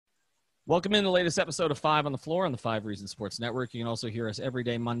Welcome in the latest episode of Five on the Floor on the Five Reasons Sports Network. You can also hear us every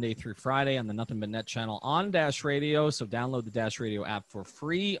day, Monday through Friday, on the Nothing But Net channel on Dash Radio. So download the Dash Radio app for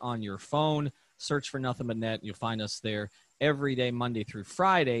free on your phone. Search for Nothing But Net. You'll find us there every day, Monday through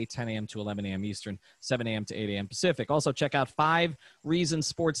Friday, 10 a.m. to 11 a.m. Eastern, 7 a.m. to 8 a.m. Pacific. Also, check out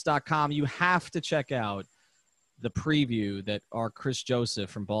 5reasonsports.com. You have to check out the preview that our Chris Joseph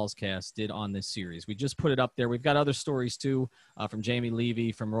from Ballscast did on this series. We just put it up there. We've got other stories too, from Jamie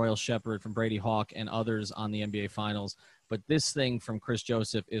Levy, from Royal Shepherd, from Brady Hawk, and others on the NBA Finals. But this thing from Chris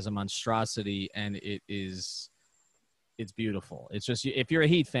Joseph is a monstrosity, and it's beautiful. It's just, if you're a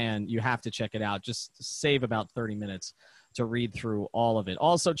Heat fan, you have to check it out. Just save about 30 minutes to read through all of it.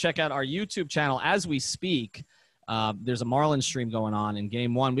 Also, check out our YouTube channel as we speak. There's a Marlins stream going on in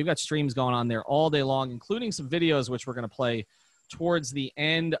Game 1. We've got streams going on there all day long, including some videos, which we're going to play towards the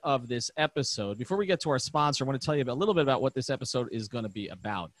end of this episode. Before we get to our sponsor, I want to tell you a little bit about what this episode is going to be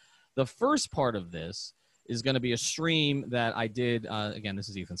about. The first part of this is going to be a stream that I did. Again, this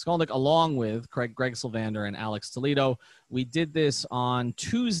is Ethan Skolnick, along with Greg Sylvander and Alex Toledo. We did this on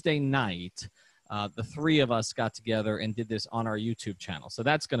Tuesday night. The three of us got together and did this on our YouTube channel. So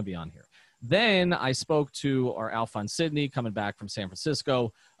that's going to be on here. Then I spoke to our Alphonse Sidney coming back from San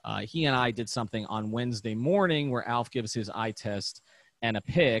Francisco. He and I did something on Wednesday morning where Alf gives his eye test and a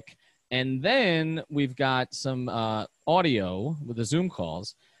pick. And then we've got some audio with the Zoom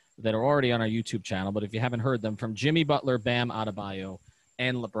calls that are already on our YouTube channel. But if you haven't heard them, from Jimmy Butler, Bam Adebayo,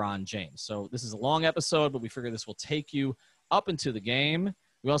 and LeBron James. So this is a long episode, but we figure this will take you up into the game.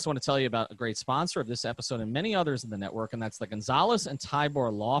 We also want to tell you about a great sponsor of this episode and many others in the network, and that's the Gonzalez and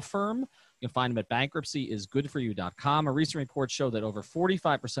Tybor Law Firm. You can find them at bankruptcyisgoodforyou.com. A recent report showed that over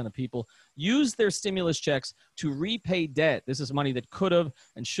 45% of people use their stimulus checks to repay debt. This is money that could have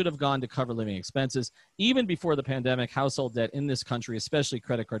and should have gone to cover living expenses. Even before the pandemic, household debt in this country, especially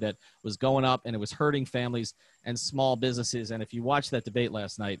credit card debt, was going up, and it was hurting families and small businesses. And if you watched that debate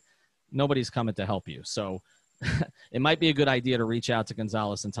last night, nobody's coming to help you. So it might be a good idea to reach out to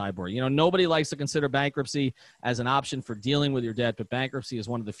Gonzalez and Tybor. You know, nobody likes to consider bankruptcy as an option for dealing with your debt, but bankruptcy is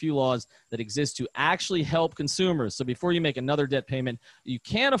one of the few laws that exist to actually help consumers. So before you make another debt payment you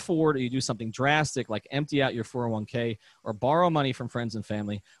can't afford, or you do something drastic like empty out your 401k or borrow money from friends and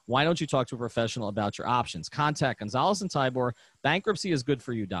family, why don't you talk to a professional about your options? Contact Gonzalez and Tybor,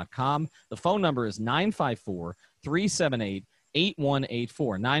 bankruptcyisgoodforyou.com. The phone number is 954-378-8184,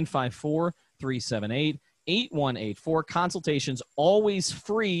 954-378-8184. 8184. Consultations always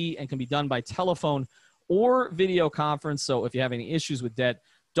free and can be done by telephone or video conference. So if you have any issues with debt,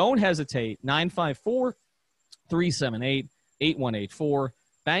 don't hesitate. 954-378-8184.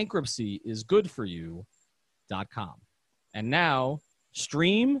 Bankruptcyisgoodforyou.com. And now,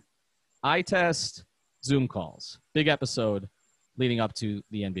 stream, eye test, Zoom calls. Big episode leading up to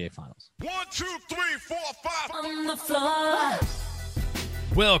the NBA Finals. 1, 2, 3, 4, 5 on the floor.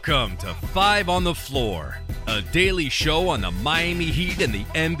 Welcome to Five on the Floor, a daily show on the Miami Heat and the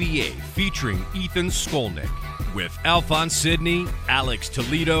NBA featuring Ethan Skolnick with Alphonse Sidney, Alex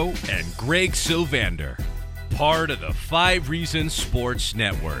Toledo, and Greg Sylvander. Part of the 5 Reasons Sports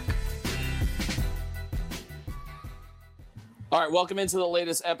Network. All right, welcome into the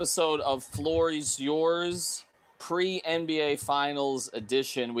latest episode of Floor is Yours, pre-NBA Finals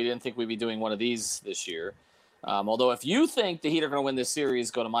edition. We didn't think we'd be doing one of these this year. Although if you think the Heat are going to win this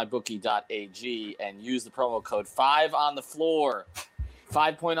series, go to mybookie.ag and use the promo code 5OnTheFloor.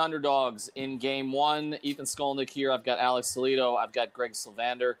 5-point underdogs in Game 1. Ethan Skolnick here. I've got Alex Toledo. I've got Greg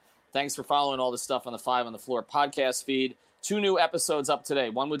Sylvander. Thanks for following all this stuff on the 5 on the Floor podcast feed. 2 new episodes up today.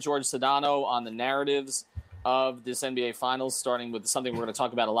 One with George Sedano on the narratives of this NBA Finals, starting with something we're going to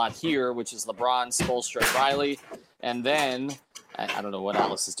talk about a lot here, which is LeBron, Spoelstra, Riley. And then, I don't know what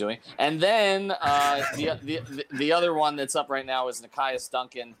Alice is doing. And then the other one that's up right now is Nekias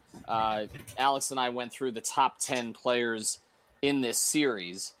Duncan. Alex and I went through the top 10 players in this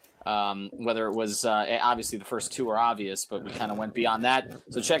series. Whether it was obviously the first 2 are obvious, but we kind of went beyond that.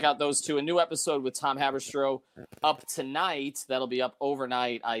 So check out those 2. A new episode with Tom Haberstroh up tonight. That'll be up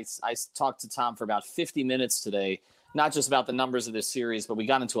overnight. I talked to Tom for about 50 minutes today, not just about the numbers of this series, but we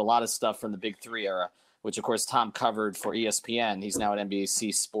got into a lot of stuff from the Big 3 era, which, of course, Tom covered for ESPN. He's now at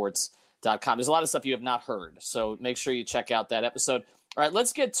NBCSports.com. There's a lot of stuff you have not heard, so make sure you check out that episode. All right,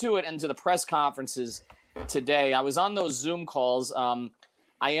 let's get to it and to the press conferences today. I was on those Zoom calls.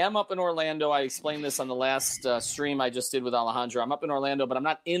 I am up in Orlando. I explained this on the last stream I just did with Alejandro. I'm up in Orlando, but I'm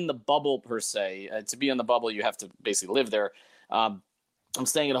not in the bubble per se. To be in the bubble, you have to basically live there. I'm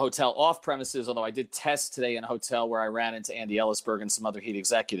staying at a hotel off premises, although I did test today in a hotel where I ran into Andy Ellisberg and some other Heat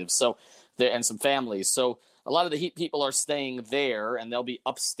executives. So and some families. So a lot of the Heat people are staying there, and they'll be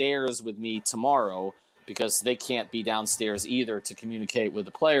upstairs with me tomorrow because they can't be downstairs either to communicate with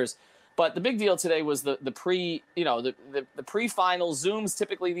the players. But the big deal today was the pre-final Zooms.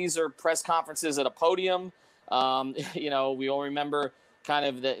 Typically, these are press conferences at a podium. We all remember kind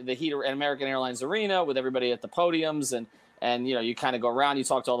of the Heat at American Airlines Arena with everybody at the podiums, and you kind of go around, you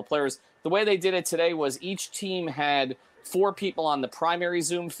talk to all the players. The way they did it today was each team had 4 people on the primary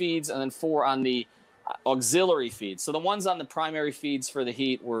Zoom feeds and then 4 on the auxiliary feeds. So the ones on the primary feeds for the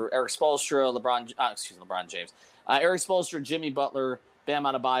Heat were Eric Spoelstra, LeBron James, Eric Spoelstra, Jimmy Butler, Bam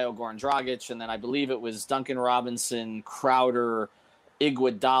Adebayo, Goran Dragic, and then I believe it was Duncan Robinson, Crowder,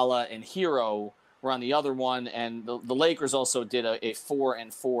 Iguodala, and Hero were on the other one, and the Lakers also did a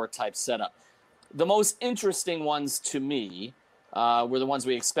 4-and-4 type setup. The most interesting ones to me were the ones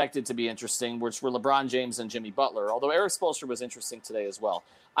we expected to be interesting, which were LeBron James and Jimmy Butler, although Eric Spoelstra was interesting today as well.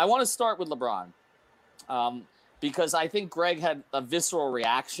 I want to start with LeBron because I think Greg had a visceral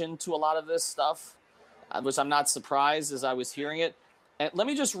reaction to a lot of this stuff, which I'm not surprised as I was hearing it. And let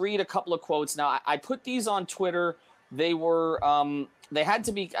me just read a couple of quotes. Now, I put these on Twitter. They were they had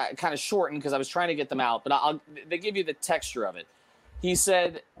to be kind of shortened because I was trying to get them out, but they give you the texture of it. He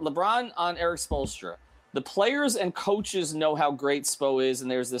said, LeBron on Eric Spoelstra, the players and coaches know how great Spo is,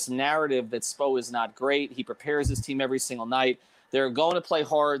 and there's this narrative that Spo is not great. He prepares his team every single night. They're going to play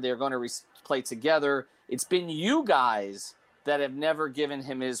hard. They're going to play together. It's been you guys that have never given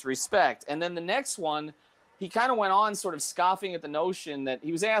him his respect. And then the next one, he kind of went on sort of scoffing at the notion that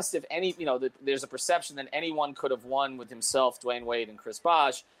he was asked if there's a perception that anyone could have won with himself, Dwayne Wade, and Chris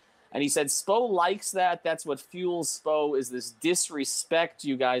Bosh. And he said, Spo likes that. That's what fuels Spo is this disrespect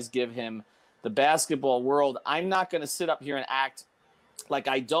you guys give him, the basketball world. I'm not going to sit up here and act like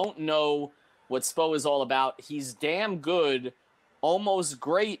I don't know what Spo is all about. He's damn good, almost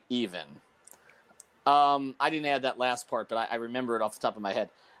great even. I didn't add that last part, but I remember it off the top of my head.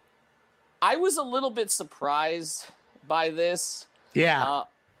 I was a little bit surprised by this. Yeah.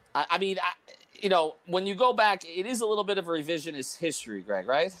 When you go back, it is a little bit of a revisionist history, Greg,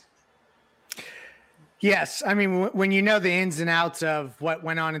 right? Yes. I mean, when you know the ins and outs of what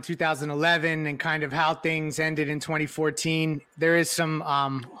went on in 2011 and kind of how things ended in 2014, there's some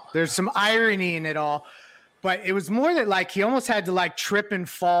irony in it all. But it was more that like he almost had to like trip and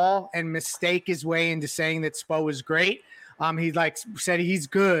fall and mistake his way into saying that Spo was great. He said he's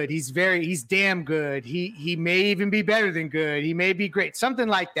good. He's damn good. He may even be better than good. He may be great. Something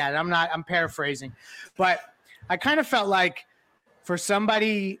like that. I'm paraphrasing, but I kind of felt like for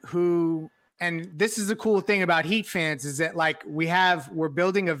somebody who, and this is the cool thing about Heat fans is that like we're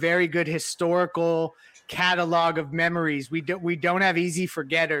building a very good historical catalog of memories. We don't have easy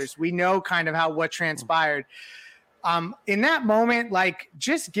forgetters. We know kind of what transpired. In that moment, like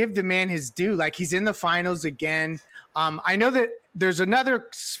just give the man his due. Like he's in the finals again. I know that there's another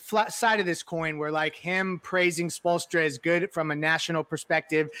side of this coin where like him praising Spoelstra is good from a national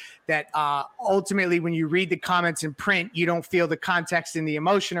perspective that ultimately when you read the comments in print, you don't feel the context and the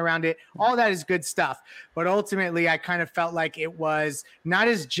emotion around it. All that is good stuff. But ultimately, I kind of felt like it was not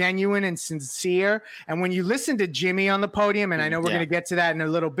as genuine and sincere. And when you listen to Jimmy on the podium, and I know we're going to get to that in a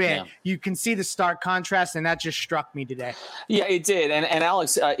little bit, you can see the stark contrast, and that just struck me today. Yeah, it did. And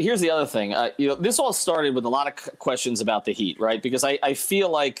Alex, here's the other thing. This all started with a lot of questions about the Heat, right? Because I feel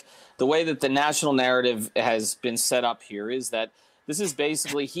like the way that the national narrative has been set up here is that this is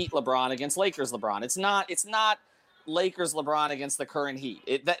basically Heat LeBron against Lakers LeBron. It's not Lakers LeBron against the current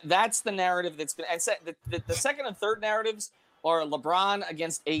Heat. That's the narrative that's been. And the second and third narratives are LeBron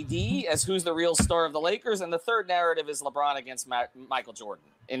against AD as who's the real star of the Lakers, and the third narrative is LeBron against Michael Jordan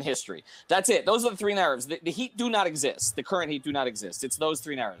in history. That's it. Those are the three narratives. The Heat do not exist. The current Heat do not exist. It's those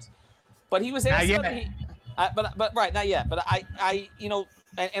three narratives. But he was asked. But right, not yet. But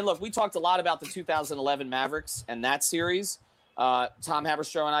and look, we talked a lot about the 2011 Mavericks and that series. Tom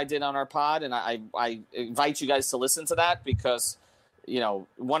Haberstroh and I did on our pod, and I invite you guys to listen to that because,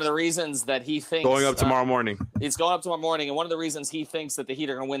 one of the reasons that he thinks going up tomorrow morning. It's going up tomorrow morning, and one of the reasons he thinks that the Heat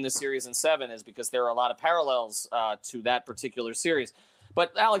are going to win this series in 7 is because there are a lot of parallels to that particular series.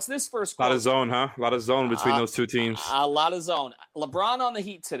 But Alex, this first quote, a lot of zone, huh? A lot of zone between those two teams. A lot of zone. LeBron on the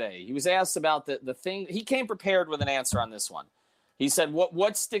Heat today. He was asked about the thing. He came prepared with an answer on this one. He said,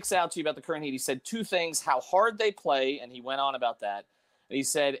 what sticks out to you about the current Heat? He said 2 things, how hard they play, and he went on about that. And he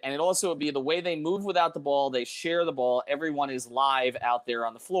said, and it also would be the way they move without the ball, they share the ball, everyone is live out there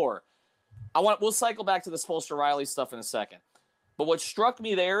on the floor. We'll cycle back to the Spoelstra-Riley stuff in a second. But what struck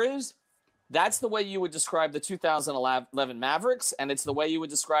me there is that's the way you would describe the 2011 Mavericks, and it's the way you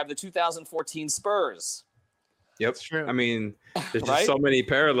would describe the 2014 Spurs. Yep. It's true. I mean, there's just Right? so many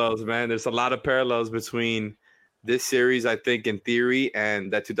parallels, man. There's a lot of parallels between this series, I think, in theory,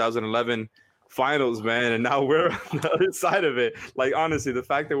 and that 2011 finals, man. And now we're on the other side of it. Like, honestly, the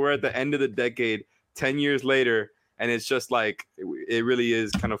fact that we're at the end of the decade, 10 years later, and it's just like, it really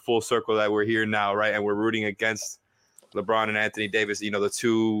is kind of full circle that we're here now, right? And we're rooting against LeBron and Anthony Davis, the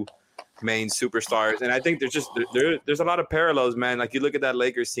two main superstars. And I think there's a lot of parallels, man. Like, you look at that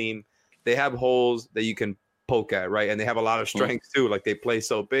Lakers team, they have holes that you can poke at, right? And they have a lot of strength too. Like, they play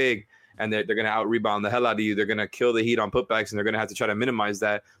so big, and they're going to out rebound the hell out of you. They're going to kill the Heat on putbacks, and they're going to have to try to minimize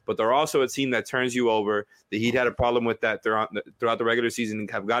that. But they're also a team that turns you over. The Heat had a problem with that throughout the regular season.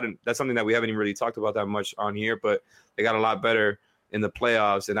 That's something that we haven't even really talked about that much on here, but they got a lot better in the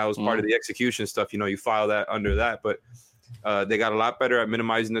playoffs, and that was part of the execution stuff. You file that under that, but they got a lot better at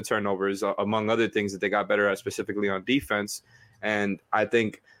minimizing the turnovers, among other things that they got better at, specifically on defense. And I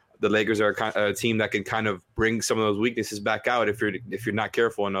think the Lakers are a team that can kind of bring some of those weaknesses back out if you're not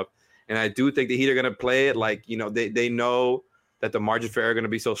careful enough. And I do think the Heat are going to play it like, they know that the margin for error are going to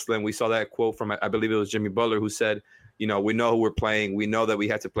be so slim. We saw that quote from, I believe it was Jimmy Butler, who said, we know who we're playing. We know that we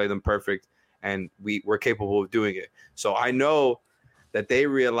have to play them perfect, and we're capable of doing it. So I know that they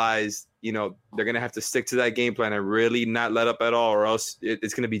realize, they're going to have to stick to that game plan and really not let up at all, or else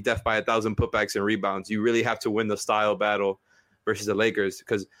it's going to be death by 1,000 putbacks and rebounds. You really have to win the style battle versus the Lakers,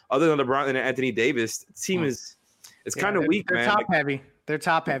 because other than LeBron and Anthony Davis, the team it's kind of weak, they're man. Top heavy. They're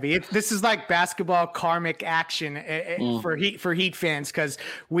top heavy. This is like basketball karmic action for Heat fans, because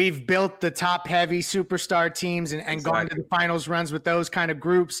we've built the top heavy superstar teams and gone to the finals runs with those kind of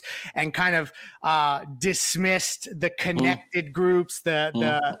groups, and kind of dismissed the connected groups, the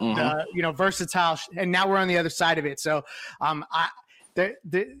versatile. And now we're on the other side of it. So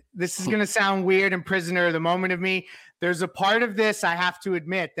this is going to sound weird and prisoner of the moment of me. There's a part of this, I have to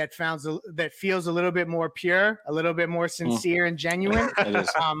admit, that feels a little bit more pure, a little bit more sincere and genuine. It is.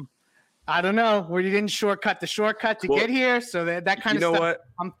 I don't know. We didn't shortcut the shortcut to get here, so that kind of stuff.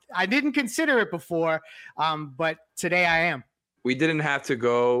 What? I didn't consider it before, but today I am. We didn't have to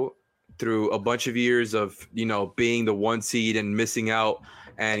go through a bunch of years of being the one seed and missing out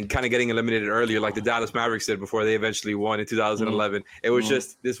and kind of getting eliminated earlier, like the Dallas Mavericks did before they eventually won in 2011. It was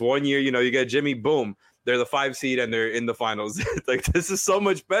just this 1 year. You get Jimmy, boom. They're the 5 seed and they're in the finals. Like, this is so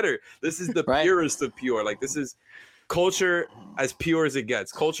much better. This is the purest of pure. Like, this is culture as pure as it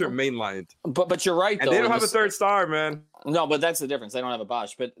gets. Culture mainlined. But you're right, though. And they don't have a third star, man. No, but that's the difference. They don't have a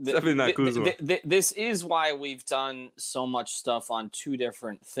Bosh. But definitely not Kuzma. This is why we've done so much stuff on two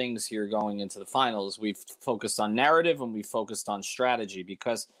different things here going into the finals. We've focused on narrative and we focused on strategy,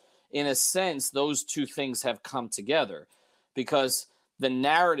 because in a sense, those two things have come together, because the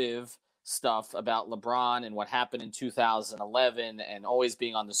narrative stuff about LeBron and what happened in 2011 and always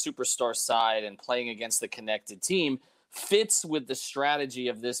being on the superstar side and playing against the connected team fits with the strategy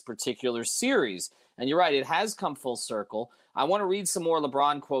of this particular series. And you're right, it has come full circle. I want to read some more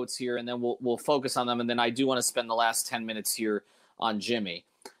LeBron quotes here, and then we'll focus on them. And then I do want to spend the last 10 minutes here on Jimmy.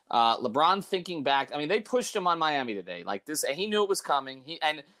 LeBron thinking back, I mean, they pushed him on Miami today. Like this, and he knew it was coming.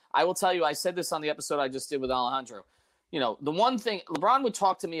 And I will tell you, I said this on the episode I just did with Alejandro. The one thing, LeBron would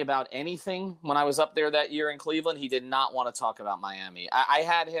talk to me about anything when I was up there that year in Cleveland. He did not want to talk about Miami. I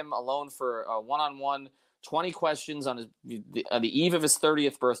had him alone for a one-on-one, 20 questions on the eve of his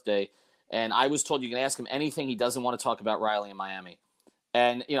 30th birthday. And I was told you can ask him anything. He doesn't want to talk about Riley in Miami.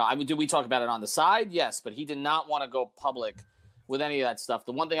 And, did we talk about it on the side? Yes, but he did not want to go public with any of that stuff.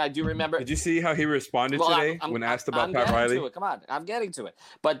 The one thing I do remember. Did you see how he responded today when asked about Pat Riley? Come on, I'm getting to it.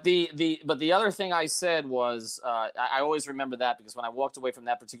 But the other thing I said was I always remember that, because when I walked away from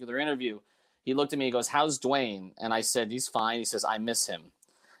that particular interview, he looked at me and goes, "How's Dwayne?" And I said, "He's fine." He says, "I miss him."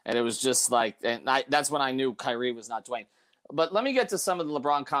 And it was just like, that's when I knew Kyrie was not Dwayne. But let me get to some of the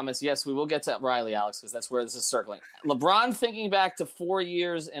LeBron comments. Yes, we will get to Riley, Alex, because that's where this is circling. LeBron thinking back to 4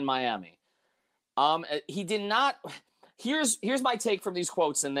 years in Miami. He did not. Here's my take from these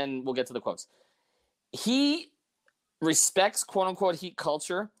quotes, and then we'll get to the quotes. He respects quote-unquote Heat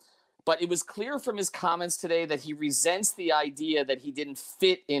culture, but it was clear from his comments today that he resents the idea that he didn't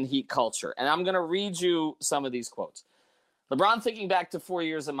fit in Heat culture. And I'm going to read you some of these quotes. LeBron thinking back to 4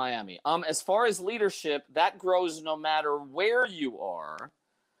 years in Miami. As far as leadership, that grows no matter where you are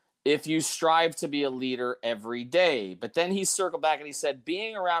if you strive to be a leader every day. But then he circled back and he said,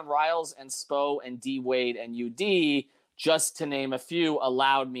 being around Riles and Spo and D Wade and UD, just to name a few,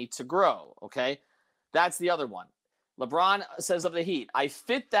 allowed me to grow. Okay, that's the other one. LeBron says of the Heat, I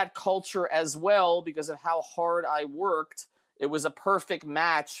fit that culture as well because of how hard I worked. It was a perfect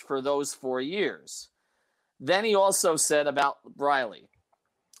match for those 4 years. Then he also said about Riley,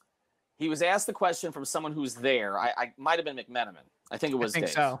 he was asked the question from someone who's there. I might have been McMenamin. I think it was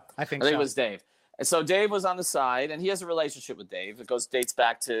Dave. I think it was Dave. And so Dave was on the side, and he has a relationship with Dave. It dates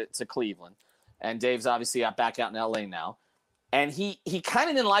back to Cleveland. And Dave's obviously back out in LA now. And he kind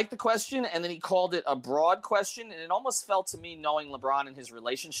of didn't like the question, and then he called it a broad question. And it almost felt to me, knowing LeBron and his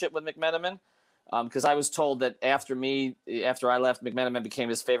relationship with McMenamin, because I was told that after I left, McMenamin became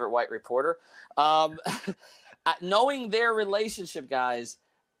his favorite white reporter. Knowing their relationship, guys,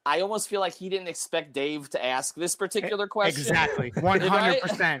 I almost feel like he didn't expect Dave to ask this particular question. Exactly.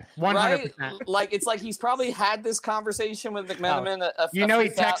 100%. 100%. Right? Like, it's like he's probably had this conversation with McMenamin. He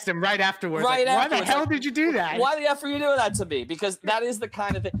texted him right afterwards. Right like, afterwards. Why the hell did you do that? Why the F are you doing that to me? Because that is the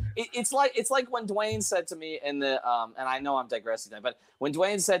kind of thing. It's like when Dwayne said to me in the and I know I'm digressing there, but when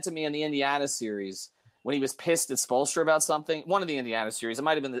Dwayne said to me in the Indiana series, when he was pissed at Spoelstra about something, one of the Indiana series, it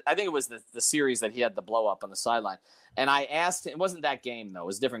might have been, I think it was the series that he had the blow up on the sideline. And I asked him, it wasn't that game though, it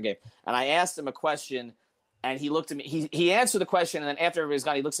was a different game. And I asked him a question, and he looked at me, he answered the question, and then after everybody's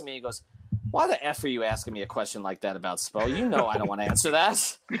gone, he looks at me and he goes, "Why the F are you asking me a question like that about Spo? You know I don't want to answer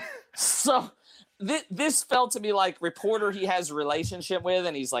that." So this felt to me like reporter he has a relationship with,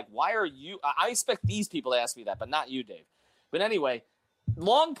 and he's like, "Why are you, I expect these people to ask me that, but not you, Dave." But anyway,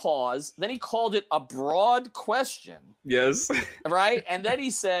 long pause, then he called it a broad question. Yes. Right? And then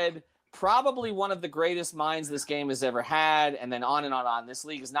he said, probably one of the greatest minds this game has ever had, and then on and on and on. This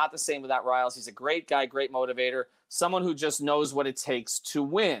league is not the same without Riles. He's a great guy, great motivator, someone who just knows what it takes to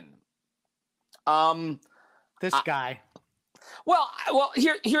win. This guy. Well,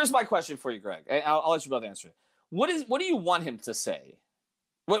 here's my question for you, Greg. I'll let you both answer it. What do you want him to say?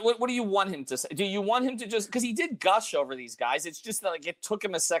 What do you want him to say? Do you want him to just, because he did gush over these guys, it's just that like it took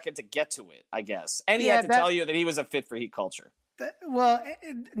him a second to get to it, I guess. And he had to tell you that he was a fit for Heat culture. Well,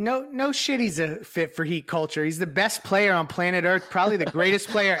 no shit. He's a fit for Heat culture. He's the best player on planet Earth, probably the greatest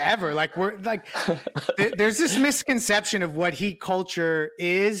player ever. Like there's this misconception of what Heat culture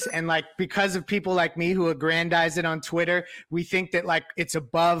is, and like because of people like me who aggrandize it on Twitter, we think that like it's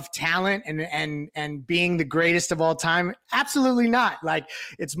above talent and being the greatest of all time. Absolutely not. Like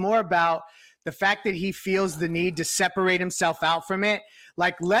it's more about the fact that he feels the need to separate himself out from it.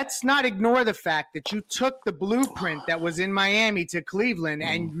 Like, let's not ignore the fact that you took the blueprint that was in Miami to Cleveland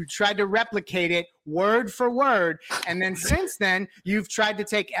and you tried to replicate it word for word. And then since then, you've tried to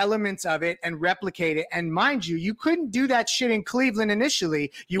take elements of it and replicate it. And mind you, you couldn't do that shit in Cleveland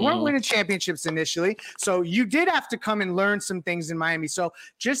initially. You weren't winning championships initially. So you did have to come and learn some things in Miami. So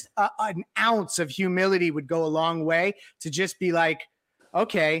just an ounce of humility would go a long way to just be like,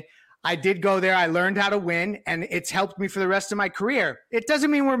 okay, I did go there. I learned how to win, and it's helped me for the rest of my career. It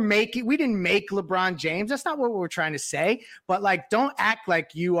doesn't mean we didn't make LeBron James. That's not what we're trying to say. But like, don't act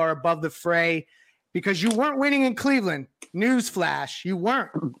like you are above the fray because you weren't winning in Cleveland. Newsflash, you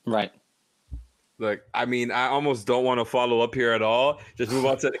weren't. Right. Look, I mean, I almost don't want to follow up here at all. Just move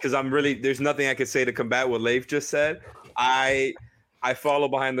on to, because there's nothing I could say to combat what Leif just said. I follow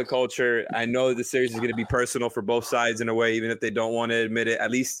behind the culture. I know that the series is going to be personal for both sides in a way, even if they don't want to admit it. At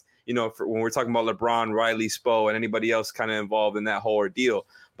least, you know, when we're talking about LeBron, Riley, Spo, and anybody else kind of involved in that whole ordeal.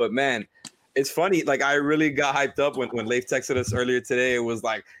 But man, it's funny. Like, I really got hyped up when Leif texted us earlier today. It was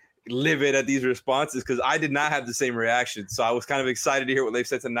like livid at these responses because I did not have the same reaction. So I was kind of excited to hear what Leif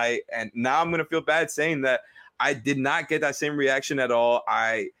said tonight. And now I'm going to feel bad saying that I did not get that same reaction at all.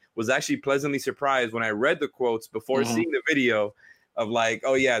 I was actually pleasantly surprised when I read the quotes before seeing the video of like,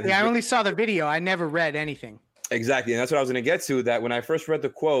 oh yeah. I only saw the video. I never read anything. Exactly. And that's what I was going to get to, that when I first read the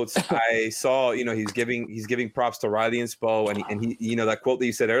quotes, I saw, you know, he's giving props to Riley and Spo, and he, you know, that quote that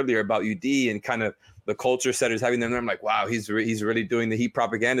you said earlier about UD and kind of the culture setters having them there. I'm like, wow, he's really doing the Heat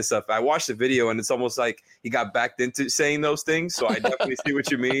propaganda stuff. I watched the video and it's almost like he got backed into saying those things. So I definitely see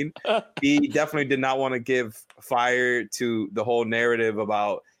what you mean. He definitely did not want to give fire to the whole narrative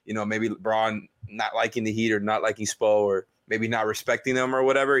about, you know, maybe LeBron not liking the Heat or not liking Spo or maybe not respecting them or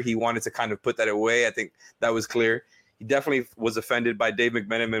whatever. He wanted to kind of put that away. I think that was clear. He definitely was offended by Dave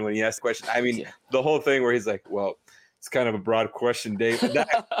McMenamin when he asked the question. I mean, the whole thing where he's like, well, it's kind of a broad question, Dave.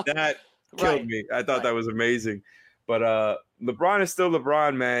 That killed me. I thought that was amazing. But LeBron is still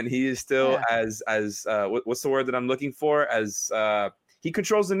LeBron, man. He is still as what's the word that I'm looking for? As he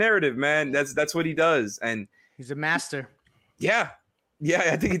controls the narrative, man. That's what he does. And he's a master. Yeah.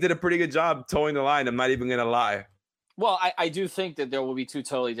 I think he did a pretty good job towing the line. I'm not even going to lie. Well, I do think that there will be two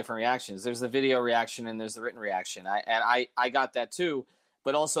totally different reactions. There's the video reaction and there's the written reaction. I got that too.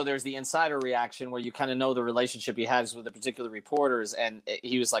 But also there's the insider reaction where you kind of know the relationship he has with the particular reporters. And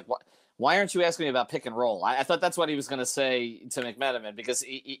he was like, why aren't you asking me about pick and roll? I thought that's what he was going to say to McMenamin because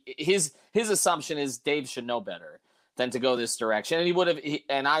his assumption is Dave should know better. to go this direction. And he would have,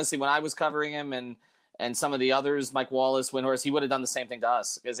 and honestly, when I was covering him and some of the others, Mike Wallace, Windhorst, he would have done the same thing to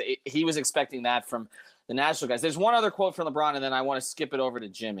us because he was expecting that from the national guys. There's one other quote from LeBron, and then I want to skip it over to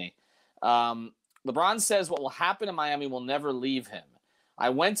Jimmy. LeBron says, "What will happen in Miami will never leave him. I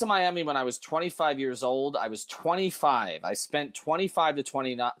went to Miami when I was 25 years old. I was 25. I spent 25 to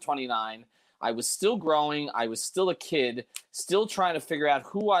 29. I was still growing. I was still a kid, still trying to figure out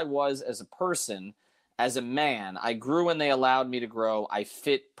who I was as a person, as a man. I grew when they allowed me to grow. I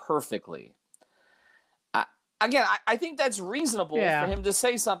fit perfectly." I think that's reasonable for him to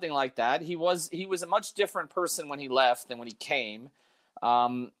say something like that. He was a much different person when he left than when he came.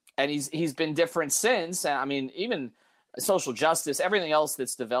 And he's been different since. I mean, even social justice, everything else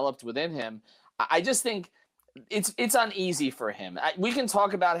that's developed within him. I just think it's uneasy for him. We can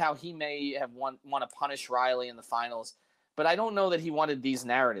talk about how he may have want to punish Riley in the finals, but I don't know that he wanted these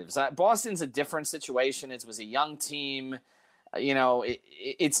narratives. Boston's a different situation. It was a young team. You know,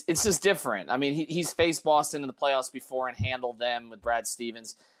 it's just different. I mean, he's faced Boston in the playoffs before and handled them with Brad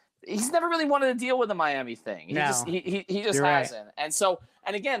Stevens. He's never really wanted to deal with the Miami thing. He just hasn't. Right.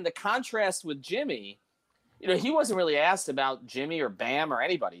 And again, the contrast with Jimmy, you know, he wasn't really asked about Jimmy or Bam or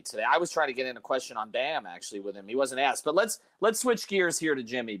anybody today. I was trying to get in a question on Bam actually with him. He wasn't asked. But let's switch gears here to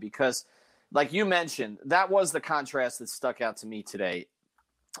Jimmy because, like you mentioned, that was the contrast that stuck out to me today,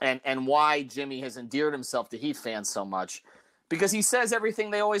 and why Jimmy has endeared himself to Heat fans so much. Because he says everything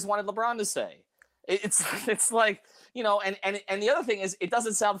they always wanted LeBron to say. It's like, you know, and the other thing is it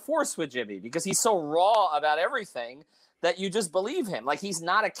doesn't sound forced with Jimmy because he's so raw about everything that you just believe him. Like he's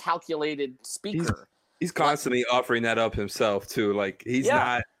not a calculated speaker. He's constantly offering that up himself too. Like he's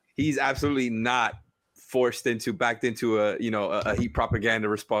absolutely not backed into a Heat propaganda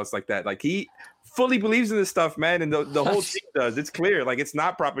response like that. Like he fully believes in this stuff, man. And the whole team does. It's clear. Like it's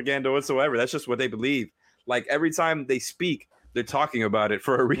not propaganda whatsoever. That's just what they believe. Like every time they speak, they're talking about it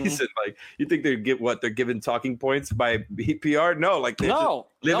for a reason. Like you think they're given talking points by Heat PR? No, like they're just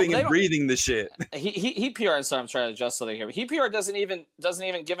living and breathing the shit. Heat PR. So I'm trying to adjust so they hear. Heat PR doesn't even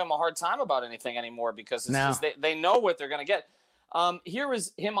give him a hard time about anything anymore because it's just they know what they're gonna get. Here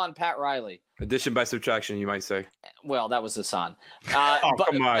was him on Pat Riley. Addition by subtraction, you might say. Well, that was Hassan. Come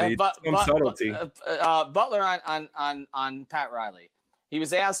on, some subtlety. Butler on Pat Riley. He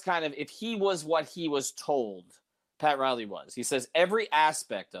was asked kind of if he was what he was told Pat Riley was. He says, every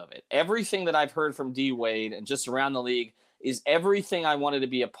aspect of it, everything that I've heard from D. Wade and just around the league is everything I wanted to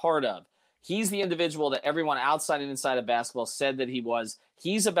be a part of. He's the individual that everyone outside and inside of basketball said that he was.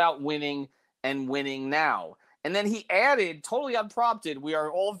 He's about winning and winning now. And then he added, totally unprompted, we are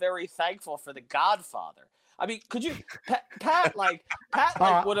all very thankful for the Godfather. I mean, could you, Pat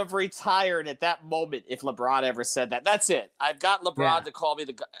would have retired at that moment if LeBron ever said that. That's it. I've got LeBron to call me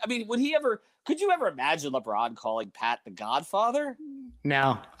the. I mean, could you ever imagine LeBron calling Pat the Godfather?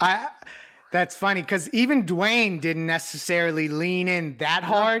 No, that's funny because even Dwayne didn't necessarily lean in that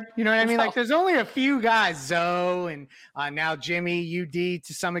hard. You know what I mean? Like, there's only a few guys, Zoe and now Jimmy, UD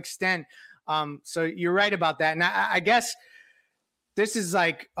to some extent. So you're right about that. And I guess this is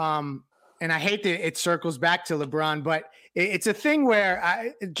like, and I hate that it circles back to LeBron, but it's a thing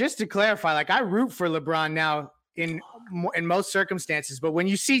where just to clarify, like I root for LeBron now in most circumstances, but when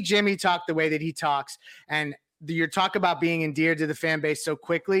you see Jimmy talk the way that he talks and you talk about being endeared to the fan base so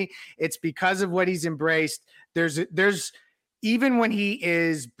quickly, it's because of what he's embraced. There's even when he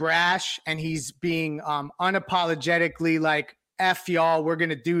is brash and he's being unapologetically like, F y'all, we're going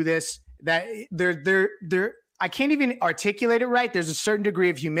to do this, that they're I can't even articulate it right. There's a certain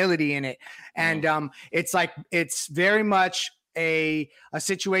degree of humility in it. And it's like, it's very much a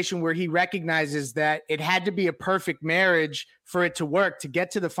situation where he recognizes that it had to be a perfect marriage for it to work, to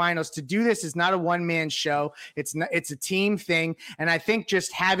get to the finals. To do this is not a one-man show. It's a team thing. And I think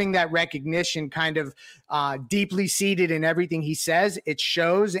just having that recognition kind of deeply seated in everything he says, it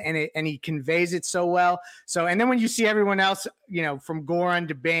shows and he conveys it so well. So, and then when you see everyone else, you know, from Goran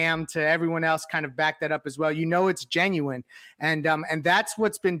to Bam to everyone else kind of back that up as well, you know, it's genuine. And that's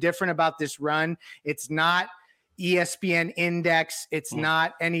what's been different about this run. It's not ESPN index. It's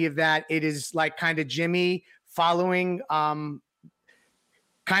not any of that. It is like kind of Jimmy following kind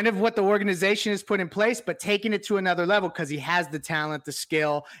of what the organization has put in place, but taking it to another level because he has the talent, the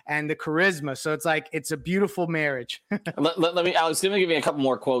skill, and the charisma. So it's like, it's a beautiful marriage. let me, Alex, let me give you a couple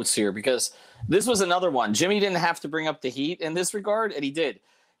more quotes here because this was another one. Jimmy didn't have to bring up the Heat in this regard, and he did.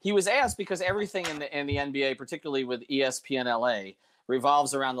 He was asked because everything in the NBA, particularly with ESPN LA,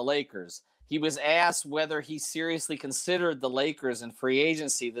 revolves around the Lakers. He was asked whether he seriously considered the Lakers in free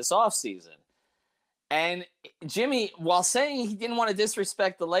agency this offseason. And Jimmy, while saying he didn't want to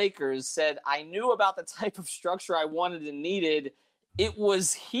disrespect the Lakers, said, I knew about the type of structure I wanted and needed. It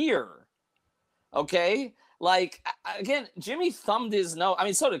was here. Okay? Like, again, Jimmy thumbed his nose. I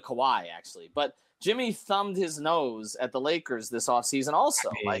mean, so did Kawhi, actually. But Jimmy thumbed his nose at the Lakers this offseason also.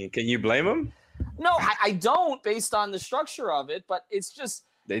 I mean, like, can you blame him? No, I don't, based on the structure of it. But it's just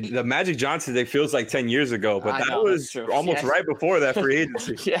 – the Magic Johnson thing feels like 10 years ago, but that was almost yeah. right before that free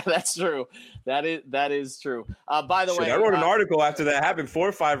agency. Yeah, that's true. That is true. By the way, I wrote an article after that happened, 4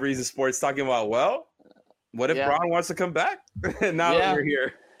 or 5 Reasons Sports, talking about, well, what if Bron wants to come back? Now that we're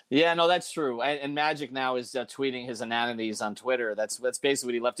here. Yeah, no, that's true. And Magic now is tweeting his inanities on Twitter. That's basically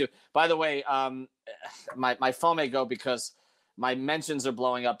what he left to. By the way, my phone may go because my mentions are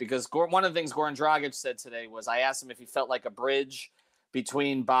blowing up, because one of the things Goran Dragic said today was, I asked him if he felt like a bridge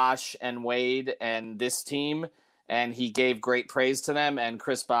between Bosh and Wade and this team, and he gave great praise to them, and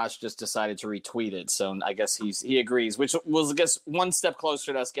Chris Bosh just decided to retweet it. So I guess he agrees, which was, I guess, one step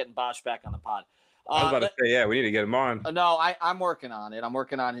closer to us getting Bosh back on the pod. I was about to say, we need to get him on. No, I'm working on it. I'm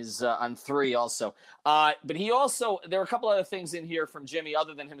working on his on 3 also. But he also, there are a couple other things in here from Jimmy,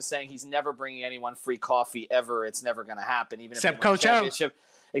 other than him saying he's never bringing anyone free coffee ever. It's never going to happen, even except if Coach O.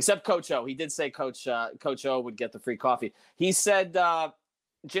 Except Coach O. He did say Coach O would get the free coffee. He said,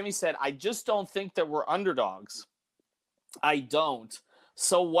 Jimmy said, I just don't think that we're underdogs. I don't.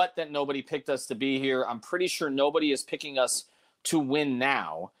 So what that nobody picked us to be here? I'm pretty sure nobody is picking us to win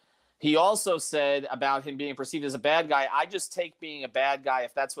now. He also said about him being perceived as a bad guy, I just take being a bad guy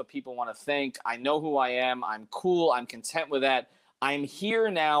if that's what people want to think. I know who I am. I'm cool. I'm content with that. I'm here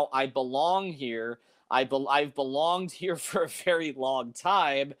now. I belong here. I've belonged here for a very long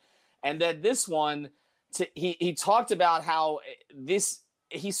time. And then this one, he talked about how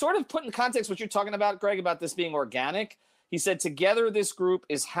he sort of put in context what you're talking about, Greg, about this being organic. He said, together this group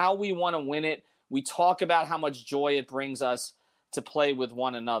is how we want to win it. We talk about how much joy it brings us to play with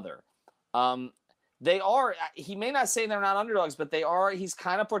one another. He may not say they're not underdogs, but they are. He's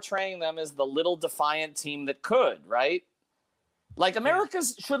kind of portraying them as the little defiant team that could, right? Like, America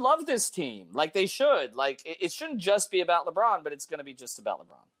should love this team. Like, they should. Like, it shouldn't just be about LeBron, but it's going to be just about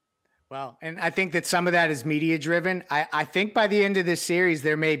LeBron. Well, and I think that some of that is media driven. I think by the end of this series,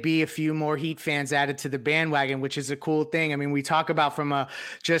 there may be a few more Heat fans added to the bandwagon, which is a cool thing. I mean, we talk about from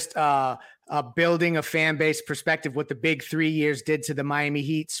building a fan base perspective, what the big 3 years did to the Miami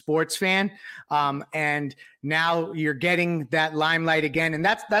Heat sports fan. And now you're getting that limelight again. And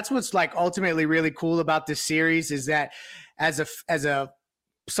that's what's like ultimately really cool about this series, is that as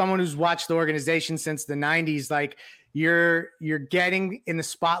someone who's watched the organization since the 90s, like you're getting in the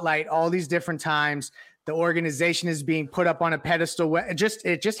spotlight all these different times. The organization is being put up on a pedestal. It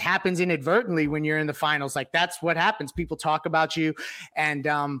just happens inadvertently when you're in the finals. Like, that's what happens. People talk about you,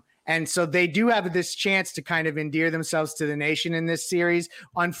 and so they do have this chance to kind of endear themselves to the nation in this series.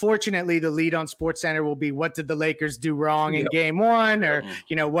 Unfortunately, the lead on SportsCenter will be, what did the Lakers do wrong in game 1? Or,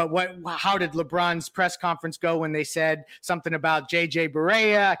 how did LeBron's press conference go when they said something about JJ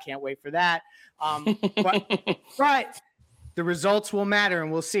Barea? I can't wait for that. But the results will matter,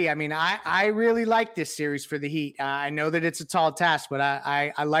 and we'll see. I mean, I really like this series for the Heat. I know that it's a tall task, but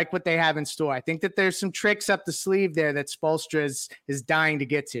I like what they have in store. I think that there's some tricks up the sleeve there that Spoelstra is dying to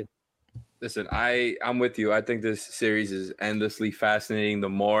get to. Listen, I'm with you. I think this series is endlessly fascinating. The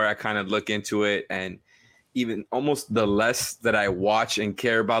more I kind of look into it, and even almost the less that I watch and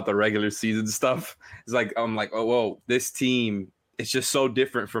care about the regular season stuff, it's like, I'm like, oh, whoa, this team, it's just so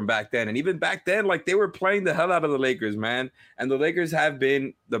different from back then. And even back then, like, they were playing the hell out of the Lakers, man. And the Lakers have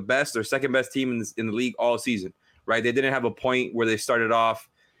been the best or second best team in the league all season, right? They didn't have a point where they started off,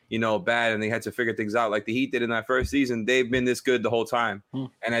 bad and they had to figure things out like the Heat did in that first season. They've been this good the whole time.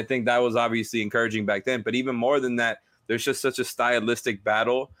 And I think that was obviously encouraging back then. But even more than that, there's just such a stylistic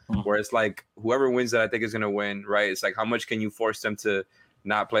battle where it's like whoever wins that, I think, is going to win, right? It's like, how much can you force them to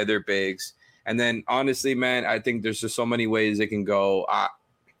not play their bigs? And then, honestly, man, I think there's just so many ways it can go.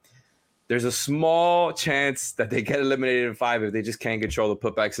 There's a small chance that they get eliminated in 5 if they just can't control the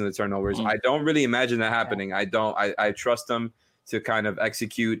putbacks and the turnovers. I don't really imagine that happening. I trust them to kind of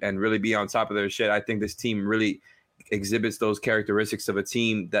execute and really be on top of their shit. I think this team really exhibits those characteristics of a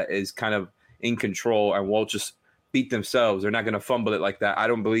team that is kind of in control and won't just beat themselves. They're not going to fumble it like that. I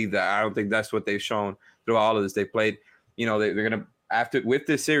don't believe that. I don't think that's what they've shown through all of this. They played, they're going to, with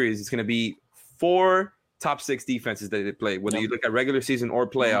this series, it's going to be 4 top 6 defenses that they play, whether you look at regular season or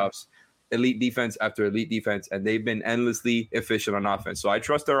playoffs, elite defense after elite defense, and they've been endlessly efficient on offense. So I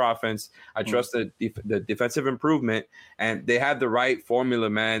trust their offense. I trust the defensive improvement, and they have the right formula,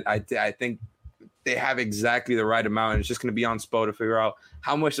 man. I think they have exactly the right amount. And it's just going to be on Spo to figure out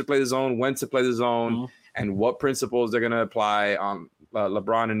how much to play the zone, when to play the zone, and what principles they're going to apply on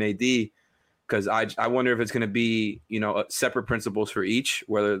LeBron and AD. Because I wonder if it's going to be, separate principles for each,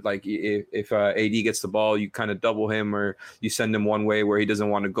 whether like if AD gets the ball, you kind of double him or you send him one way where he doesn't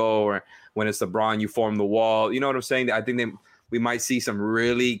want to go, or when it's LeBron, you form the wall. You know what I'm saying? I think we might see some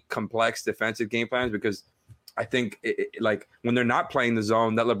really complex defensive game plans, because I think like when they're not playing the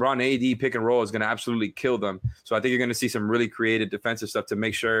zone, that LeBron AD pick and roll is going to absolutely kill them. So I think you're going to see some really creative defensive stuff to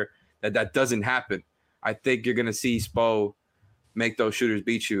make sure that doesn't happen. I think you're going to see Spo make those shooters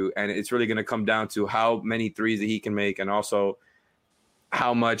beat you, and it's really going to come down to how many threes that he can make, and also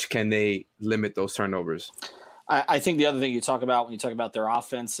how much can they limit those turnovers. I think the other thing you talk about when you talk about their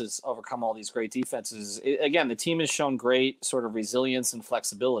offense is overcome all these great defenses. Again, the team has shown great sort of resilience and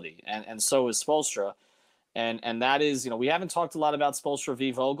flexibility, and so is Spoelstra. And that is, we haven't talked a lot about Spoelstra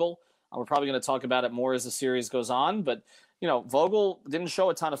v. Vogel. We're probably going to talk about it more as the series goes on, but Vogel didn't show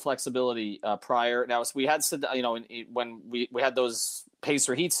a ton of flexibility prior. Now, we had, when we had those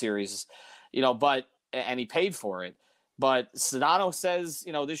Pacer Heat series, and he paid for it. But Sedano says,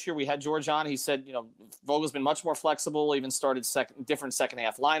 this year we had George on. He said, Vogel's been much more flexible, even started different second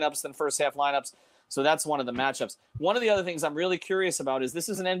half lineups than first half lineups. So that's one of the matchups. One of the other things I'm really curious about is this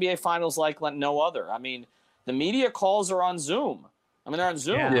is an NBA Finals like no other. I mean, the media calls are on Zoom. They're on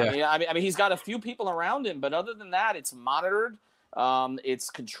Zoom. Yeah. I mean, he's got a few people around him, but other than that, it's monitored.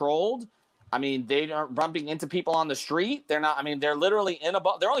 It's controlled. I mean, they aren't bumping into people on the street. They're not. I mean, they're literally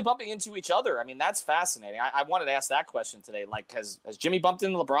they're only bumping into each other. I mean, that's fascinating. I wanted to ask that question today. Like, has Jimmy bumped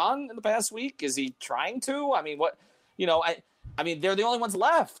into LeBron in the past week? Is he trying to? I mean, what? I mean, they're the only ones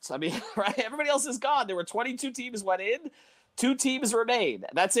left. I mean, right? Everybody else is gone. There were 22 teams went in. 2 teams remain.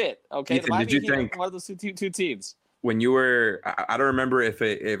 That's it. Okay. Ethan, did you think one of those two teams? When you were, I don't remember if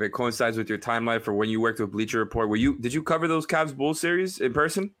it coincides with your timeline for when you worked with Bleacher Report. Did you cover those Cavs Bulls series in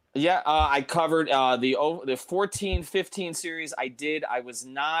person? Yeah, I covered the 14-15 series. I did. I was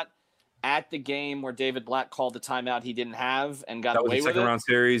not at the game where David Blatt called the timeout he didn't have and got away with it. That was the second round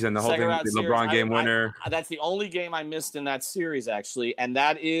series and the whole thing, the LeBron game winner. That's the only game I missed in that series, actually, and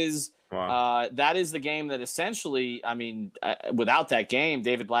that is the game that essentially, I mean, without that game,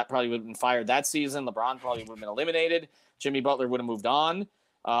 David Blatt probably would have been fired that season. LeBron probably would have been eliminated. Jimmy Butler would have moved on.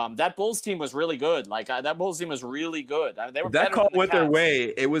 That Bulls team was really good. That Bulls team was really good. I mean, they were that call went their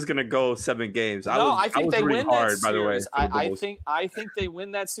way. It was going to go 7 games. I think they win that series. By the way, I think they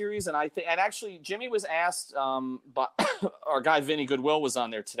win that series, and actually Jimmy was asked. But our guy Vinny Goodwill was on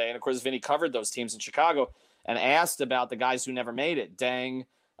there today, and of course Vinny covered those teams in Chicago and asked about the guys who never made it. Deng,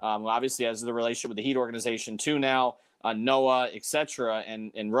 obviously has the relationship with the Heat organization too now. Noah, etc.,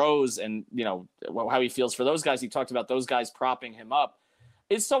 and Rose, and how he feels for those guys. He talked about those guys propping him up.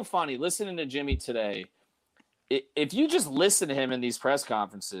 It's so funny listening to Jimmy today. If you just listen to him in these press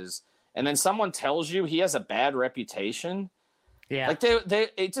conferences, and then someone tells you he has a bad reputation, like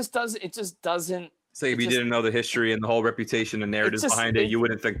it just doesn't. Say if you didn't know the history and the whole reputation and narrative behind it, you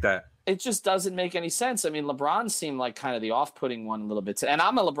wouldn't think that. It just doesn't make any sense. I mean, LeBron seemed like kind of the off-putting one a little bit, and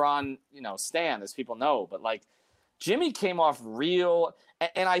I'm a LeBron, stan, as people know, but like Jimmy came off real,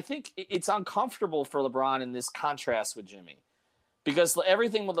 and I think it's uncomfortable for LeBron in this contrast with Jimmy. Because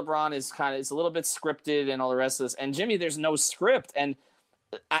everything with LeBron is a little bit scripted and all the rest of this. And Jimmy, there's no script. And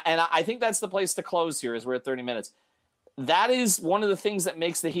I think that's the place to close here as we're at 30 minutes. That is one of the things that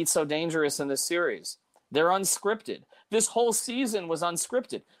makes the Heat so dangerous in this series. They're unscripted. This whole season was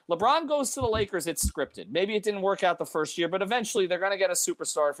unscripted. LeBron goes to the Lakers, it's scripted. Maybe it didn't work out the first year, but eventually they're going to get a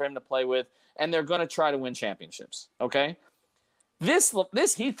superstar for him to play with, and they're going to try to win championships, okay? This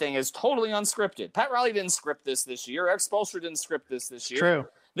Heat thing is totally unscripted. Pat Riley didn't script this year. Eric Spoelstra didn't script this year. True.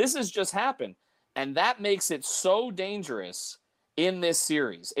 This has just happened. And that makes it so dangerous in this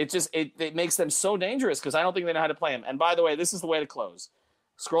series. It makes them so dangerous because I don't think they know how to play him. And by the way, this is the way to close.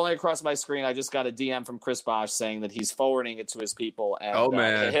 Scrolling across my screen, I just got a DM from Chris Bosh saying that he's forwarding it to his people,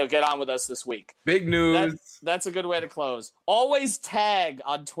 and he'll get on with us this week. Big news. That's a good way to close. Always tag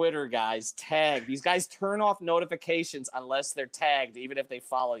on Twitter, guys. Tag. These guys turn off notifications unless they're tagged, even if they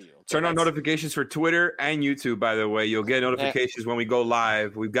follow you. Okay? Turn on notifications for Twitter and YouTube, by the way. You'll get notifications when we go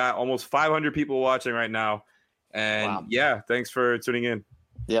live. We've got almost 500 people watching right now. And thanks for tuning in.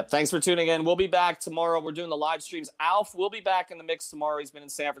 Yep. Thanks for tuning in. We'll be back tomorrow. We're doing the live streams. Alf will be back in the mix tomorrow. He's been in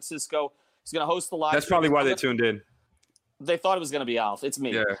San Francisco. He's going to host the live That's probably why they tuned in. They thought it was going to be Alf. It's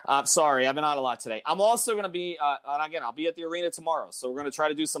me. Yeah. Sorry. I've been on a lot today. I'm also going to be, and again, I'll be at the arena tomorrow. So we're going to try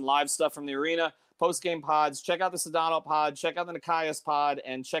to do some live stuff from the arena, post-game pods. Check out the Sedano pod. Check out the Nikias pod.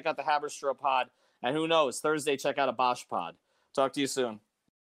 And check out the Haberstroh pod. And who knows, Thursday, check out a Bosch pod. Talk to you soon.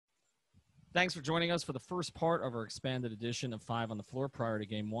 Thanks for joining us for the first part of our expanded edition of Five on the Floor prior to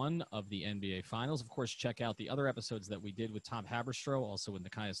Game 1 of the NBA Finals. Of course, check out the other episodes that we did with Tom Haberstroh, also with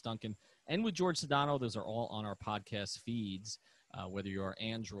Nekias Duncan, and with George Sedano. Those are all on our podcast feeds, whether you're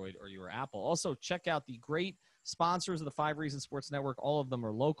Android or you're Apple. Also, check out the great sponsors of the Five Reasons Sports Network. All of them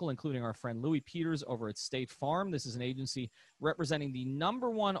are local, including our friend Louis Peters over at State Farm. This is an agency representing the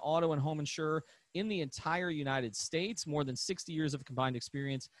 #1 auto and home insurer in the entire United States. More than 60 years of combined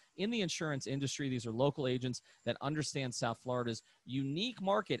experience in the insurance industry. These are local agents that understand South Florida's unique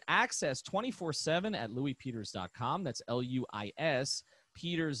market. Access 24/7 at louispeters.com. That's LUIS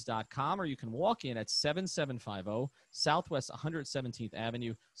Peters.com, or you can walk in at 7750 Southwest 117th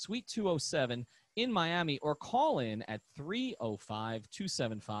Avenue, Suite 207 in Miami, or call in at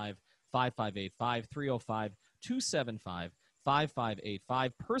 305-275-5585,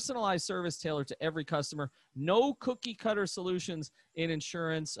 305-275-5585. Personalized service tailored to every customer. No cookie cutter solutions in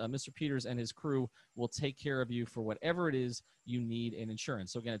insurance. Mr. Peters and his crew will take care of you for whatever it is you need in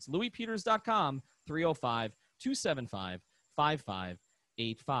insurance. So again, it's louispeters.com,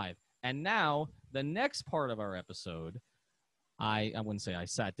 305-275-5585. And now the next part of our episode, I wouldn't say I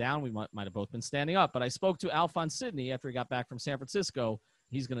sat down. We might have both been standing up, but I spoke to Alphonse Sidney after he got back from San Francisco.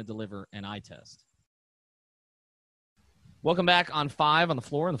 He's going to deliver an eye test. Welcome back on Five on the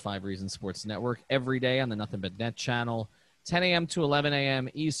Floor on the Five Reasons Sports Network every day on the Nothing But Net channel, 10 a.m. to 11 a.m.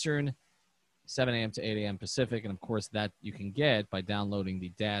 Eastern, 7 a.m. to 8 a.m. Pacific, and of course that you can get by downloading the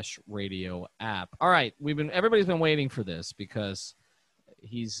Dash Radio app. All right, everybody's been waiting for this because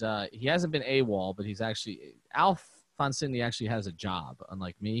he hasn't been AWOL, but he's actually Alphonse Sidney actually has a job,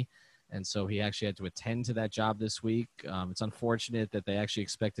 unlike me. And so he actually had to attend to that job this week. It's unfortunate that they actually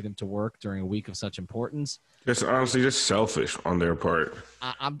expected him to work during a week of such importance. Just honestly, just selfish on their part.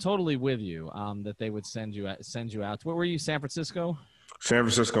 I'm totally with you that they would send you out. Where were you, San Francisco? San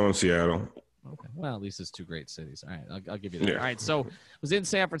Francisco and Seattle. Okay. Well, at least it's two great cities. All right, I'll give you that. Yeah. All right, so I was in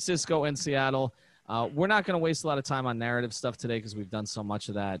San Francisco and Seattle. We're not going to waste a lot of time on narrative stuff today because we've done so much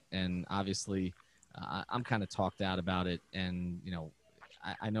of that. And obviously I'm kind of talked out about it. And, you know,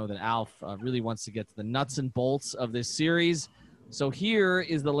 I know that Alf really wants to get to the nuts and bolts of this series. So here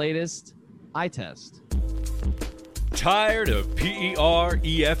is the latest eye test. Tired of PER,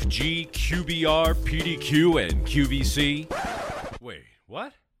 EFG, QBR, PDQ, and QVC? Wait,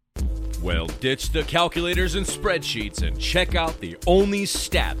 what? Well, ditch the calculators and spreadsheets and check out the only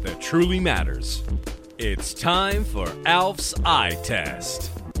stat that truly matters. It's time for Alf's eye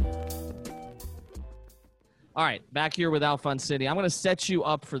test. All right, back here with Alphonse Sidney. I'm going to set you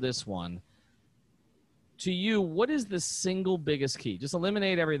up for this one. To you, what is the single biggest key? Just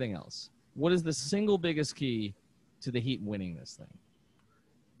eliminate everything else. What is the single biggest key to the Heat winning this thing?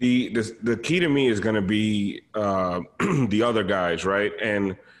 The key to me is going to be the other guys, right?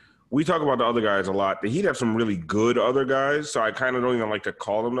 And we talk about the other guys a lot. The Heat have some really good other guys, so I kind of don't even like to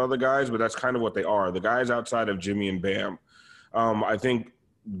call them the other guys, but that's kind of what they are. The guys outside of Jimmy and Bam. I think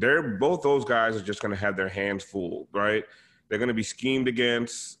both those guys are just going to have their hands full, right? They're going to be schemed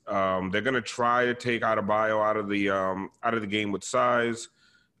against. They're going to try to take Adebayo out of the game with size.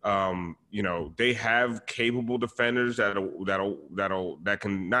 You know, they have capable defenders that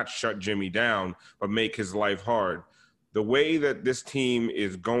can not shut Jimmy down, but make his life hard. The way that this team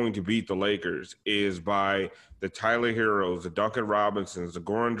is going to beat the Lakers is by the Tyler Heroes, the Duncan Robinsons, the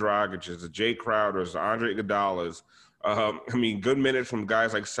Goran Dragic's, the Jay Crowders, the Andre Iguodala's. Good minutes from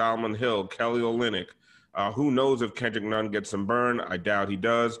guys like Solomon Hill, Kelly Olynyk. Who knows if Kendrick Nunn gets some burn? I doubt he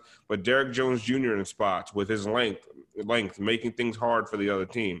does. But Derek Jones Jr. in spots with his length, making things hard for the other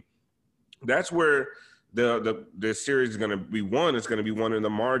team. That's where the series is going to be won. It's going to be won in the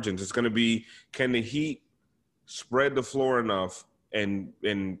margins. It's going to be, can the Heat spread the floor enough and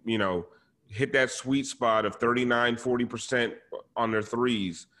you know, hit that sweet spot of 39-40% on their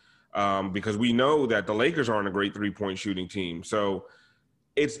threes, because we know that the Lakers aren't a great three-point shooting team. So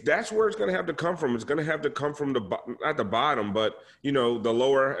that's where it's going to have to come from. It's going to have to come from not the bottom, but you know, the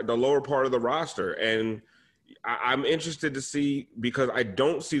lower part of the roster. And I'm interested to see, because I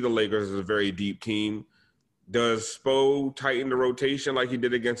don't see the Lakers as a very deep team. Does Spo tighten the rotation like he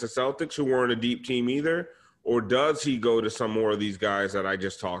did against the Celtics, who weren't a deep team either? Or does he go to some more of these guys that I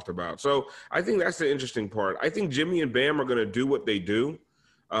just talked about? So I think that's the interesting part. I think Jimmy and Bam are going to do what they do.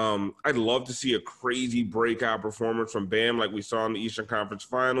 I'd love to see a crazy breakout performance from Bam like we saw in the Eastern Conference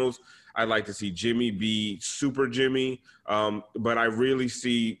Finals. I'd like to see Jimmy be super Jimmy. But I really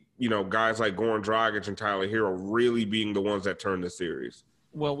see, you know, guys like Goran Dragic and Tyler Hero really being the ones that turn the series.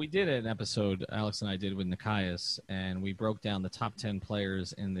 Well, we did an episode, Alex and I did, with Nekias, and we broke down the top 10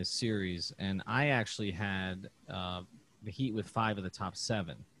 players in this series. And I actually had the Heat with 5 of the top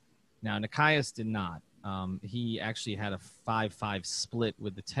 7. Now, Nekias did not. He actually had a 5-5 split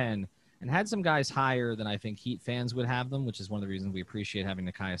with the 10 and had some guys higher than I think Heat fans would have them, which is one of the reasons we appreciate having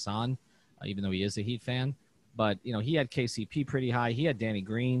Nekias on, even though he is a Heat fan. But, he had KCP pretty high. He had Danny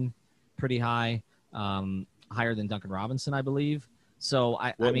Green pretty high, higher than Duncan Robinson, I believe. So,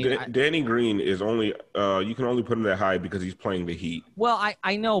 Danny Green is only you can only put him that high because he's playing the Heat. Well,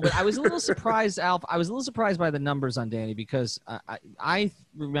 I know, but I was a little surprised, Alf. I was a little surprised by the numbers on Danny because I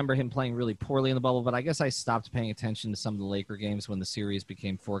remember him playing really poorly in the bubble, but I guess I stopped paying attention to some of the Laker games when the series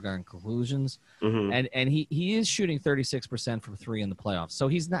became foregone conclusions. Mm-hmm. And he is shooting 36% from three in the playoffs. So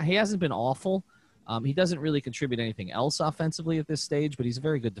he hasn't been awful. He doesn't really contribute anything else offensively at this stage, but he's a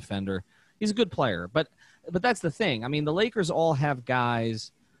very good defender. He's a good player. But that's the thing. I mean, the Lakers all have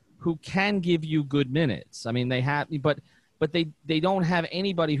guys who can give you good minutes. I mean, they have, but they don't have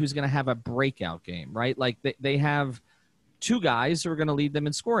anybody who's going to have a breakout game, right? Like they have two guys who are going to lead them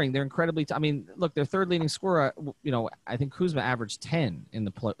in scoring. They're incredibly. I mean, look, their third leading scorer. I think Kuzma averaged 10 in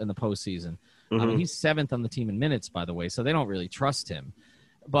the postseason. Mm-hmm. I mean, he's seventh on the team in minutes, by the way. So they don't really trust him.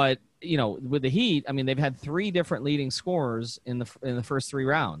 But with the Heat, I mean, they've had three different leading scorers in the first three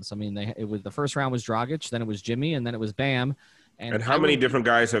rounds. I mean, the first round was Dragic, then it was Jimmy, and then it was Bam. And how many different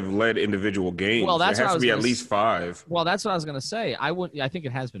guys have led individual games? Well, that's it has to be at least 5. Well, that's what I was going to say. I think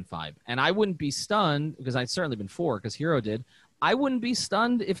it has been 5, and I wouldn't be stunned because I'd certainly been 4 because Hero did. I wouldn't be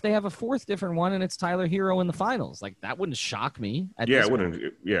stunned if they have a fourth different one and it's Tyler Hero in the finals. Like that wouldn't shock me. It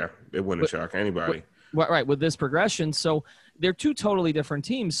wouldn't shock anybody. Right, with this progression. So they're two totally different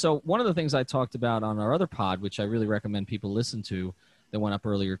teams. So one of the things I talked about on our other pod, which I really recommend people listen to, that went up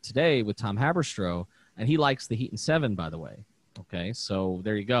earlier today with Tom Haberstroh, and he likes the Heat in 7, by the way. Okay, so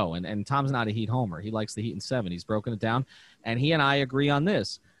there you go. And Tom's not a Heat homer. He likes the Heat in 7. He's broken it down, and he and I agree on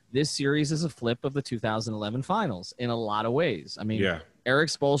this. This series is a flip of the 2011 finals in a lot of ways. I mean, Eric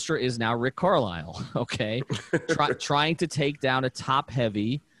Spoelstra is now Rick Carlisle, okay, trying to take down a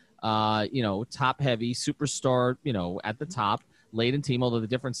top-heavy superstar, at the top, laden team, although the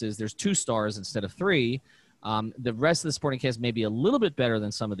difference is there's 2 stars instead of 3. The rest of the supporting cast may be a little bit better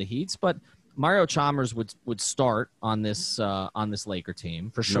than some of the Heats, but Mario Chalmers would start on this Laker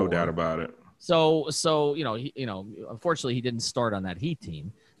team for sure. No doubt about it. So unfortunately he didn't start on that Heat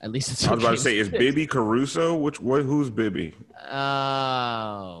team. At least it's I was about to say, is Bibby Caruso? Who's Bibby?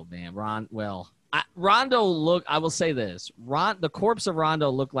 Oh man, Rondo I will say this. The corpse of Rondo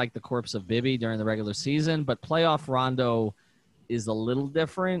looked like the corpse of Bibby during the regular season, but playoff Rondo is a little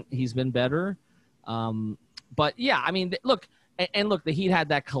different. He's been better. But yeah, I mean, look, the Heat had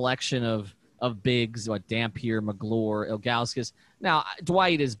that collection of bigs, Dampier, McGlure, Ilgauskas. Now,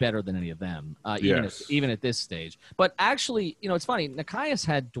 Dwight is better than any of them, even at this stage. But actually, it's funny. Nekias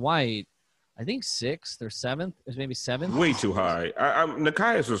had Dwight, I think 6th or 7th. It was maybe 7th. Way too high.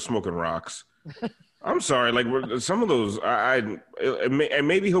 Nekias was smoking rocks. I'm sorry. Like some of those, and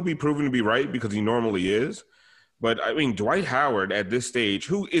maybe he'll be proven to be right because he normally is. But I mean, Dwight Howard at this stage,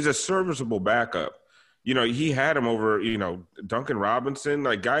 who is a serviceable backup, he had him over, Duncan Robinson,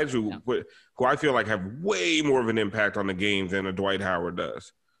 like guys who I feel like have way more of an impact on the game than a Dwight Howard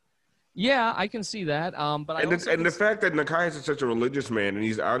does. Yeah, I can see that. But the fact that Nekias is such a religious man and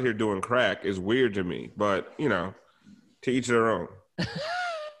he's out here doing crack is weird to me. But to each their own.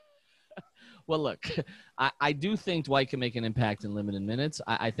 Well, look, I do think Dwight can make an impact in limited minutes.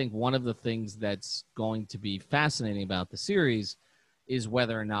 I think one of the things that's going to be fascinating about the series is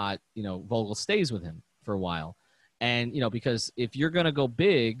whether or not, Vogel stays with him for a while. And, because if you're going to go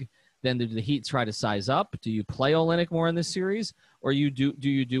big, then do the Heat try to size up? Do you play Olynyk more in this series? Or do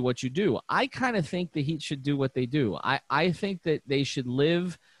you do what you do? I kind of think the Heat should do what they do. I think that they should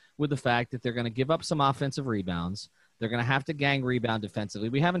live with the fact that they're going to give up some offensive rebounds. They're going to have to gang rebound defensively.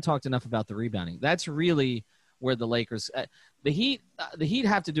 We haven't talked enough about the rebounding. That's really where the Lakers the Heat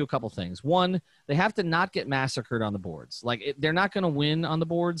have to do a couple things. One, they have to not get massacred on the boards. They're not going to win on the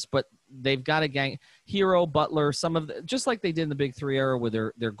boards, but they've got to gang Hero, Butler, just like they did in the Big 3 era with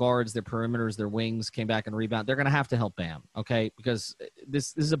their guards, their perimeters, their wings came back and rebound. They're going to have to help Bam, okay? Because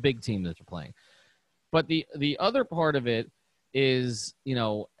this is a big team that they're playing. But the other part of it is,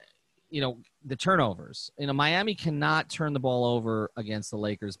 the turnovers. Miami cannot turn the ball over against the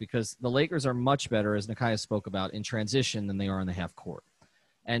Lakers because the Lakers are much better, as Nekias spoke about, in transition than they are in the half court.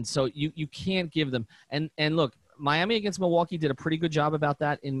 And so you can't give them – and look, Miami against Milwaukee did a pretty good job about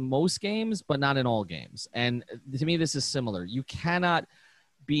that in most games, but not in all games. And to me, this is similar. You cannot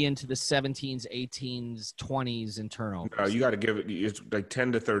be into the 17s, 18s, 20s in turnovers. You got to give it – it's like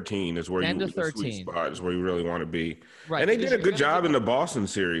 10 to 13 is where 10 you – to 13. Spot is where you really want to be. Right. And they did a good job in the Boston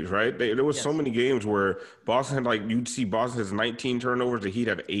series, right? There was so many games where Boston had you'd see Boston has 19 turnovers, the Heat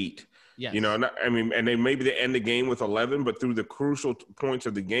have 8. Yes. You know, and they maybe they end the game with 11, but through the crucial points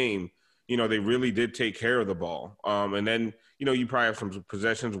of the game, you know, they really did take care of the ball. And then, you know, you probably have some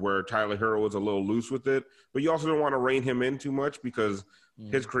possessions where Tyler Hero was a little loose with it, but you also don't want to rein him in too much because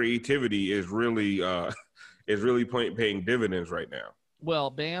his creativity is really paying dividends right now.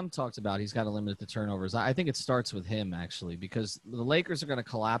 Well, Bam talked about he's got to limit the turnovers. I think it starts with him, actually, because the Lakers are going to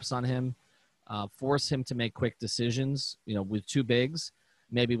collapse on him, force him to make quick decisions, you know, with two bigs,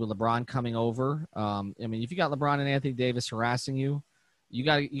 maybe with LeBron coming over. I mean, if you got LeBron and Anthony Davis harassing you, you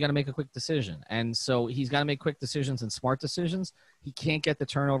got to make a quick decision. And so he's got to make quick decisions and smart decisions. He can't get the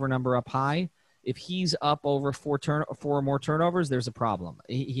turnover number up high. If he's up over four or more turnovers, there's a problem.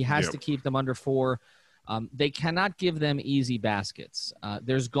 He has to keep them under 4. They cannot give them easy baskets.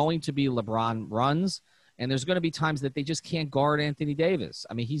 There's going to be LeBron runs, and there's going to be times that they just can't guard Anthony Davis.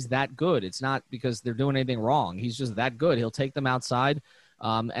 I mean, he's that good. It's not because they're doing anything wrong. He's just that good. He'll take them outside.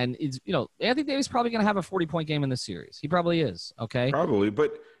 And it's, you know, Anthony Davis is probably going to have a 40-point game in this series. He probably is. Okay. Probably,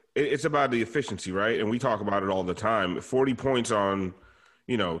 but it's about the efficiency, right? And we talk about it all the time. 40 points on,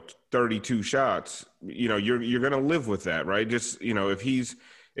 you know, 32 shots, you know, you're going to live with that, right? Just, you know, if he's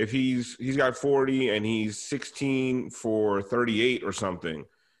got 40 and he's 16 for 38 or something,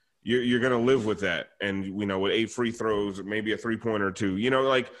 you're going to live with that. And, you know, with 8 free throws, maybe a 3-pointer or 2, you know,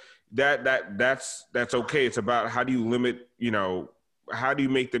 like that's okay. It's about how do you limit, you know, how do you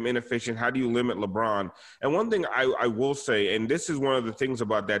make them inefficient? How do you limit LeBron? And one thing I will say, and this is one of the things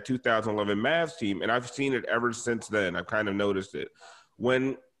about that 2011 Mavs team, and I've seen it ever since then. I've kind of noticed it.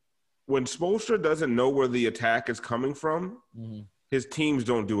 When Spoelstra doesn't know where the attack is coming from, his teams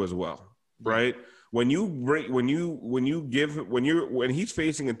don't do as well, right? When he's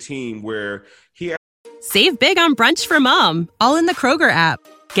facing a team where he Save big on brunch for mom, all in the Kroger app.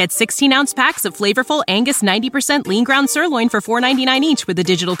 Get 16-ounce packs of flavorful Angus 90% lean ground sirloin for $4.99 each with a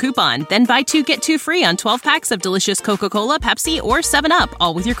digital coupon. Then buy 2, get 2 free on 12 packs of delicious Coca-Cola, Pepsi, or 7-Up,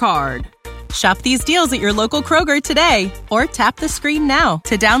 all with your card. Shop these deals at your local Kroger today, or tap the screen now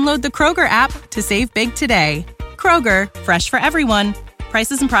to download the Kroger app to save big today. Kroger, fresh for everyone.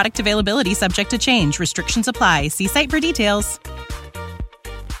 Prices and product availability subject to change. Restrictions apply. See site for details.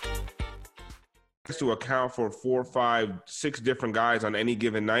 to account for 4, 5, 6 different guys on any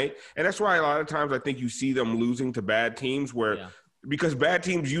given night. And that's why a lot of times I think you see them losing to bad teams because bad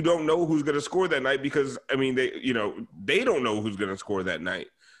teams, you don't know who's going to score that night because, I mean, they don't know who's going to score that night.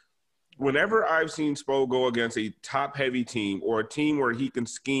 Whenever I've seen Spo go against a top-heavy team or a team where he can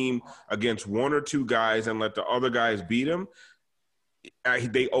scheme against 1 or 2 guys and let the other guys beat him,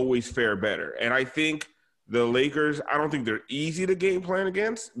 they always fare better. And I think the Lakers, I don't think they're easy to game plan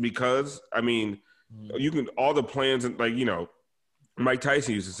against because, I mean, all the plans, like, you know, Mike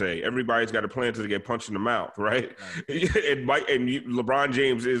Tyson used to say, everybody's got a plan to get punched in the mouth, right? And LeBron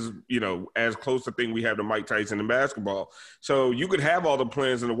James is, you know, as close a thing we have to Mike Tyson in basketball. So you could have all the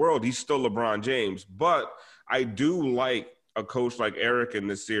plans in the world. He's still LeBron James. But I do like a coach like Eric in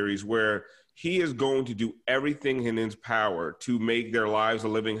this series where he is going to do everything in his power to make their lives a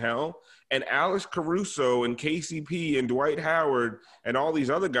living hell. And Alex Caruso and KCP and Dwight Howard and all these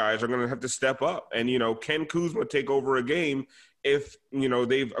other guys are going to have to step up. And, you know, can Kuzma take over a game if, you know,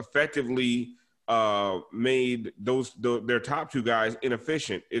 they've effectively made their top 2 guys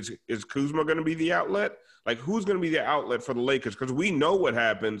inefficient? Is Kuzma going to be the outlet? Like, who's going to be the outlet for the Lakers? Because we know what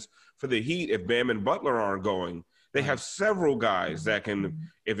happens for the Heat if Bam and Butler aren't going. They have several guys that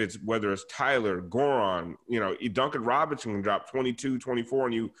can, whether it's Tyler, Goran, you know, Duncan Robinson can drop 22, 24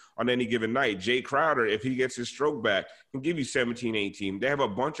 on you on any given night. Jay Crowder, if he gets his stroke back, can give you 17, 18. They have a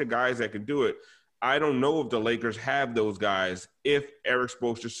bunch of guys that can do it. I don't know if the Lakers have those guys if Eric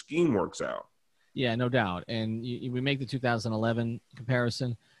Spoelstra's scheme works out. Yeah, no doubt. And we make the 2011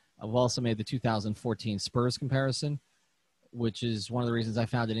 comparison. I've also made the 2014 Spurs comparison, which is one of the reasons I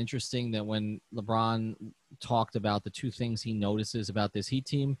found it interesting that when LeBron talked about the 2 things he notices about this Heat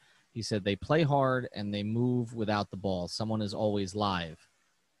team, he said they play hard and they move without the ball. Someone is always live.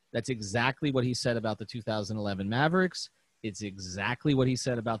 That's exactly what he said about the 2011 Mavericks. It's exactly what he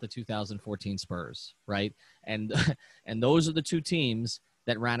said about the 2014 Spurs, right? And those are the 2 teams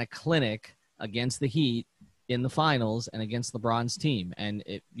that ran a clinic against the Heat in the finals and against LeBron's team. And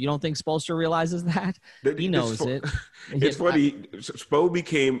if you don't think Spoelstra realizes that, he knows it. It's funny.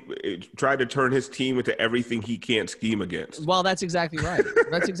 Spo tried to turn his team into everything he can't scheme against. Well, that's exactly right.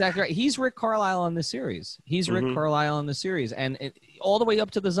 That's exactly right. He's Rick Carlisle on this series. Rick Carlisle on the series, and all the way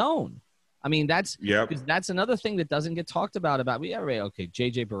up to the zone. I mean, that's another thing that doesn't get talked about.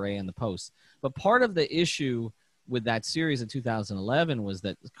 JJ Barea in the post. But part of the issue with that series in 2011 was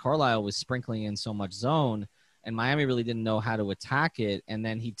that Carlisle was sprinkling in so much zone and Miami really didn't know how to attack it, and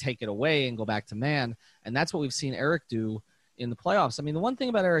then he'd take it away and go back to man, and that's what we've seen Eric do in the playoffs. I mean, the one thing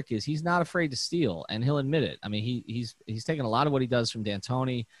about Eric is he's not afraid to steal, and he'll admit it. I mean, he's taken a lot of what he does from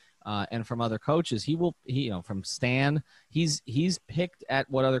D'Antoni and from other coaches. From Stan, he's picked at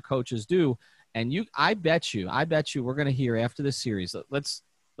what other coaches do, and I bet you we're going to hear after this series. Let's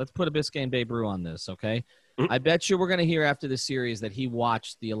put a Biscayne Babe Brew on this, okay? I bet you we're going to hear after this series that he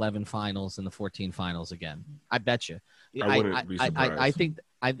watched the 11 finals and the 14 finals again. I bet you. I wouldn't be surprised.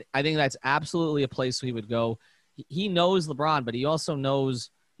 I think that's absolutely a place he would go. He knows LeBron, but he also knows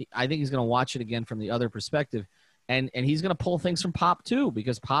 – I think he's going to watch it again from the other perspective. And he's going to pull things from Pop too,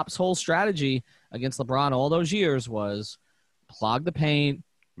 because Pop's whole strategy against LeBron all those years was clog the paint.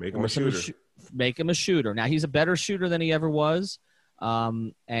 Make him a shooter. Make him a shooter. Now, he's a better shooter than he ever was. But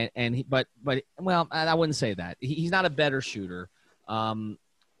I wouldn't say that. He's not a better shooter.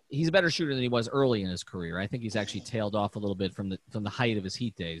 He's a better shooter than he was early in his career. I think he's actually tailed off a little bit from the height of his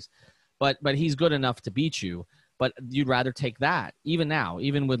Heat days. But he's good enough to beat you. But you'd rather take that, even now,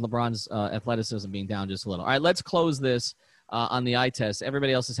 even with LeBron's athleticism being down just a little. All right, let's close this on the eye test.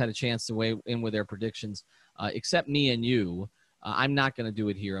 Everybody else has had a chance to weigh in with their predictions, except me and you. I'm not going to do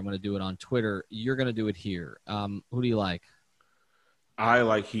it here. I'm going to do it on Twitter. You're going to do it here. Who do you like? I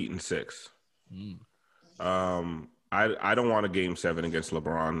like Heat in 6. I don't want a Game 7 against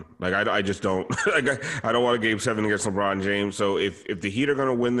LeBron. Like I just don't. I don't want a Game 7 against LeBron James. So if the Heat are going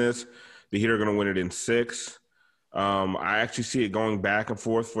to win this, the Heat are going to win it in 6. I actually see it going back and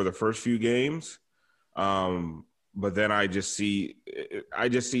forth for the first few games. But then I just see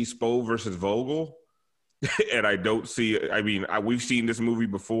Spo versus Vogel, and I don't see. I mean, we've seen this movie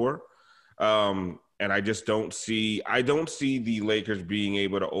before, and I just don't see. I don't see the Lakers being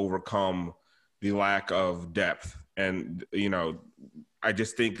able to overcome the lack of depth, and I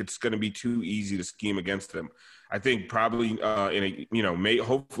just think it's going to be too easy to scheme against them. I think probably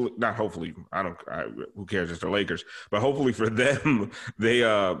hopefully not hopefully. Who cares? It's the Lakers, but hopefully for them, they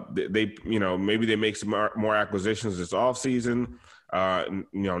maybe they make some more acquisitions this offseason.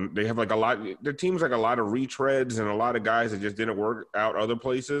 They have like a lot. Their team's like a lot of retreads and a lot of guys that just didn't work out other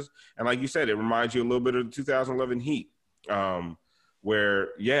places. And like you said, it reminds you a little bit of the 2011 Heat, where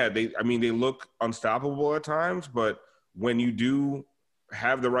they look unstoppable at times, but when you do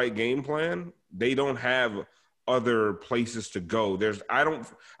have the right game plan, they don't have other places to go.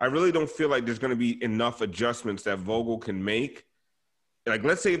 I really don't feel like there's going to be enough adjustments that Vogel can make. Like,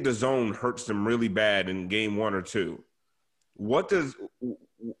 let's say if the zone hurts them really bad in game 1 or 2, what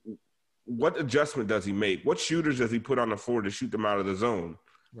adjustment does he make? What shooters does he put on the floor to shoot them out of the zone?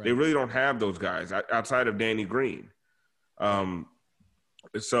 Right. They really don't have those guys outside of Danny Green.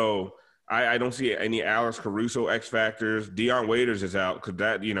 So I don't see any Alex Caruso X factors. Dion Waiters is out because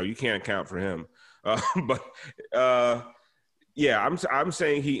that, you can't account for him. I'm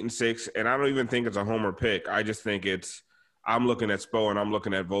saying Heat in 6, and I don't even think it's a homer pick. I just think I'm looking at Spo and I'm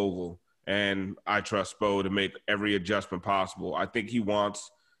looking at Vogel, and I trust Spo to make every adjustment possible. I think he wants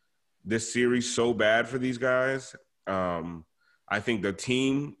this series so bad for these guys. I think the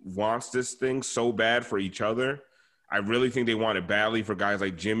team wants this thing so bad for each other. I really think they want it badly for guys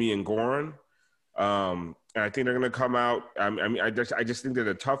like Jimmy and Goran. And I think they're going to come out. I just think they're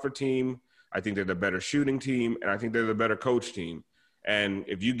the tougher team. I think they're the better shooting team, and I think they're the better coach team. And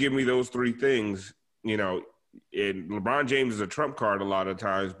if you give me those 3 things, LeBron James is a trump card a lot of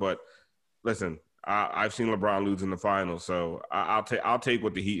times. But listen, I've seen LeBron lose in the finals, so I'll take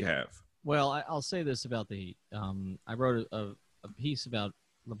what the Heat have. Well, I'll say this about the Heat. I wrote a piece about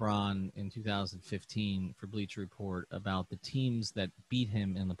LeBron in 2015 for Bleacher Report about the teams that beat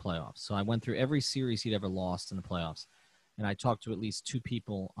him in the playoffs. So I went through every series he'd ever lost in the playoffs, and I talked to at least 2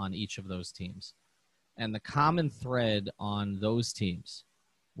 people on each of those teams. And the common thread on those teams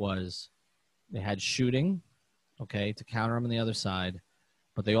was they had shooting, to counter them on the other side,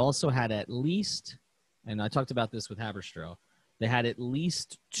 but they also had at least, and I talked about this with Haberstroh, they had at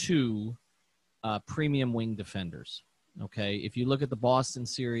least 2 premium wing defenders. Okay, if you look at the Boston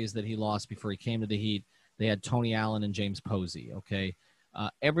series that he lost before he came to the Heat, they had Tony Allen and James Posey. Okay,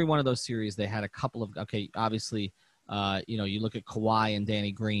 every one of those series they had a couple of. Okay, obviously, you look at Kawhi and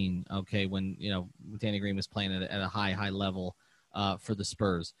Danny Green. Okay, when Danny Green was playing at a high level for the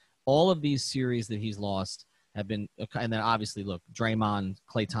Spurs. All of these series that he's lost have been, and then obviously look, Draymond,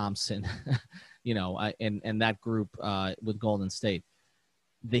 Klay Thompson, and that group with Golden State.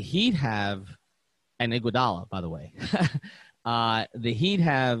 The Heat have. And Iguodala, by the way. The Heat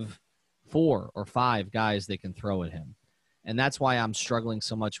have 4 or 5 guys they can throw at him. And that's why I'm struggling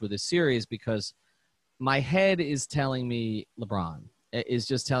so much with this series, because my head is telling me LeBron. is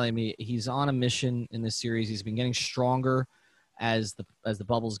just telling me he's on a mission in this series. He's been getting stronger as the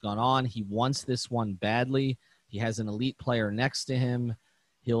bubble's gone on. He wants this one badly. He has an elite player next to him.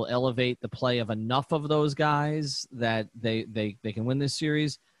 He'll elevate the play of enough of those guys that they can win this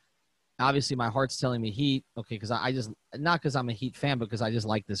series. Obviously, my heart's telling me Heat, okay, because I just – not because I'm a Heat fan, but because I just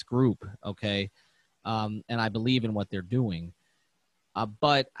like this group, okay, and I believe in what they're doing.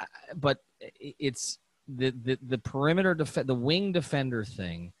 But it's the perimeter the wing defender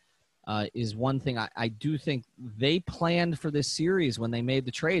thing is one thing. I do think they planned for this series when they made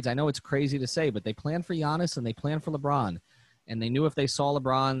the trades. I know it's crazy to say, but they planned for Giannis and they planned for LeBron. And they knew if they saw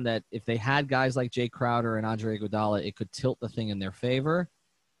LeBron that if they had guys like Jay Crowder and Andre Iguodala, it could tilt the thing in their favor.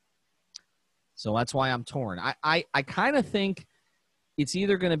 So that's why I'm torn. I kind of think it's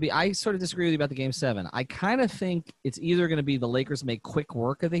either going to be – I sort of disagree with you about the Game 7. I kind of think it's either going to be the Lakers make quick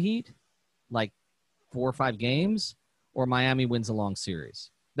work of the Heat, like 4 or 5 games, or Miami wins a long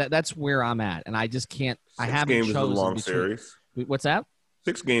series. That's where I'm at, and I just can't – I haven't chosen. 6 games is a long series. What's that?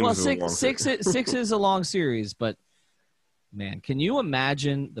 6 games is a long series. Six is a long series, but – man, can you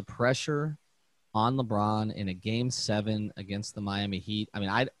imagine the pressure on LeBron in a Game 7 against the Miami Heat? I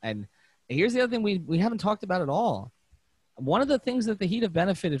mean, and here's the other thing we haven't talked about at all. One of the things that the Heat have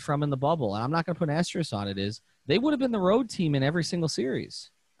benefited from in the bubble, and I'm not going to put an asterisk on it, is they would have been the road team in every single series.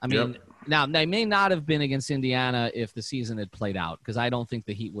 I mean, Now they may not have been against Indiana if the season had played out, because I don't think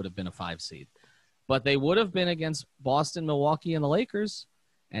the Heat would have been a 5 seed. But they would have been against Boston, Milwaukee, and the Lakers.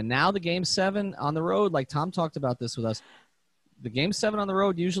 And now the Game 7 on the road, like Tom talked about this with us, the Game 7 on the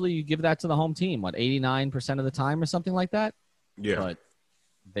road, usually you give that to the home team, 89% of the time or something like that? Yeah. But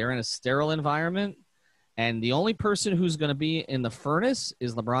they're in a sterile environment, and the only person who's going to be in the furnace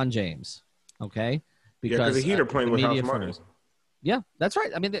is LeBron James, okay? Because the Heat are playing with house money. Yeah, that's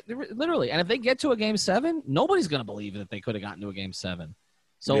right. I mean, literally. And if they get to a Game 7, nobody's going to believe that they could have gotten to a Game 7.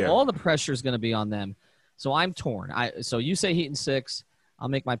 So all the pressure is going to be on them. So I'm torn. So you say Heat in 6. I'll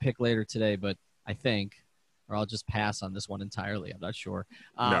make my pick later today, but I think – or I'll just pass on this one entirely. I'm not sure.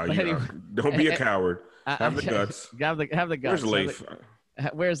 No, don't be a coward. Have the guts. Have the guts.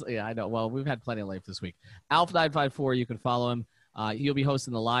 Where's Leif? I know. Well, we've had plenty of Leif this week. Alf954, you can follow him. He'll be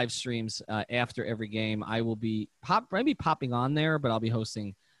hosting the live streams after every game. I will be maybe popping on there, but I'll be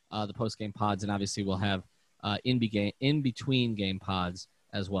hosting the post-game pods, and obviously we'll have in-between game pods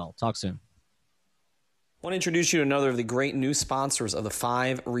as well. Talk soon. I want to introduce you to another of the great new sponsors of the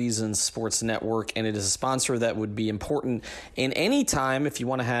 5 Reasons Sports Network, and it is a sponsor that would be important in any time if you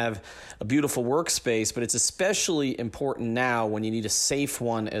want to have a beautiful workspace, but it's especially important now when you need a safe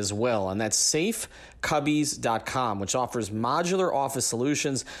one as well, and that's safecubbies.com, which offers modular office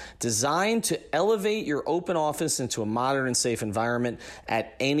solutions designed to elevate your open office into a modern and safe environment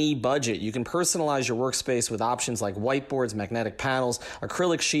at any budget. You can personalize your workspace with options like whiteboards, magnetic panels,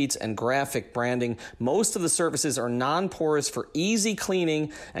 acrylic sheets, and graphic branding. Most of the surfaces are non-porous for easy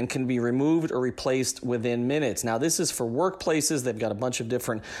cleaning and can be removed or replaced within minutes. Now, this is for workplaces. They've got a bunch of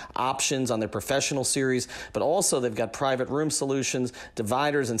different options on their professional series, but also they've got private room solutions,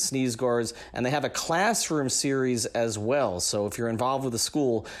 dividers and sneeze guards, and they have a classroom series as well. So if you're involved with a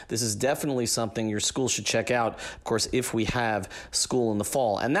school, this is definitely something your school should check out, of course, if we have school in the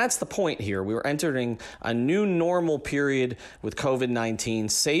fall. And that's the point here. We are entering a new normal period with COVID-19.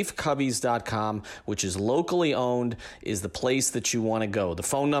 Safecubbies.com, which is locally owned, is the place that you want to go. The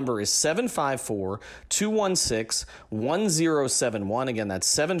phone number is 754-216-1071. Again,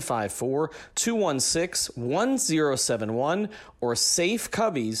 that's 754-216-1071 or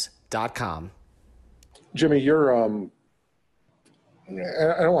safecubbies.com. Jimmy, you're I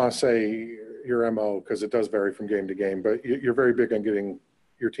don't want to say your MO because it does vary from game to game, but you're very big on getting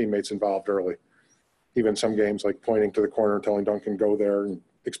your teammates involved early. Even some games like pointing to the corner and telling Duncan go there and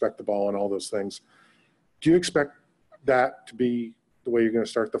expect the ball and all those things. Do you expect that to be the way you're going to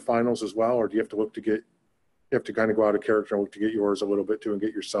start the finals as well, or do you have to kind of go out of character and look to get yours a little bit too and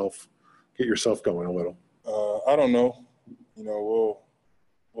get yourself going a little? I don't know.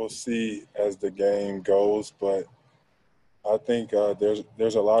 We'll see as the game goes, but I think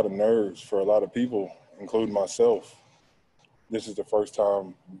there's a lot of nerves for a lot of people, including myself. This is the first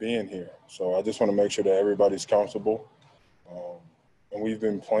time being here, so I just want to make sure that everybody's comfortable. And we've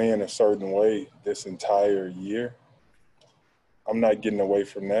been playing a certain way this entire year. I'm not getting away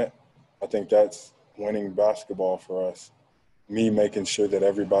from that. I think that's winning basketball for us. Me making sure that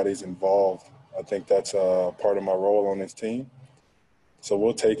everybody's involved. I think that's part of my role on this team. So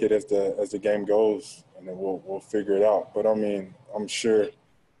we'll take it as the game goes, and then we'll figure it out. But I mean, I'm sure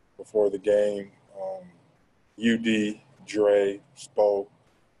before the game, UD, Dre, Spo,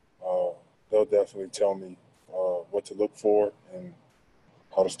 they'll definitely tell me what to look for and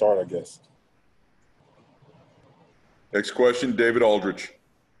how to start, I guess. Next question, David Aldrich.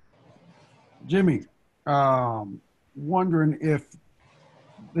 Jimmy, wondering if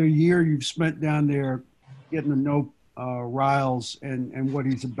the year you've spent down there getting to know Riles and what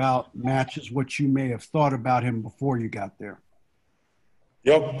he's about matches what you may have thought about him before you got there.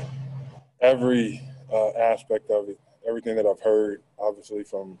 Yep. Every aspect of it, everything that I've heard, obviously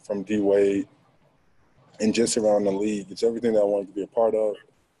from D Wade and just around the league, it's everything that I wanted to be a part of.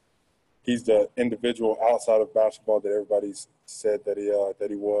 He's the individual outside of basketball that everybody's said that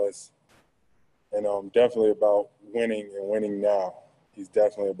he was, and definitely about winning and winning now. He's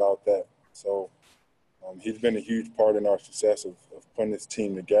definitely about that. So he's been a huge part in our success of putting this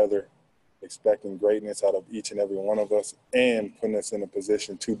team together, expecting greatness out of each and every one of us, and putting us in a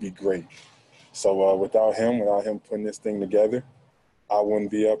position to be great. So without him putting this thing together, I wouldn't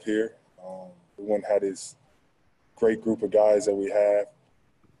be up here. We wouldn't have this great group of guys that we have.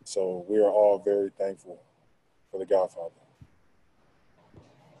 So we are all very thankful for the Godfather.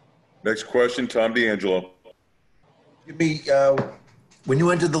 Next question, Tom D'Angelo. Jimmy, when you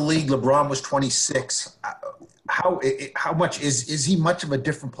entered the league, LeBron was 26. How much is he much of a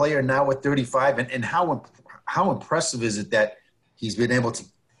different player now at 35? And how impressive is it that he's been able to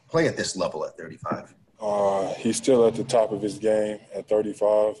play at this level at 35? He's still at the top of his game at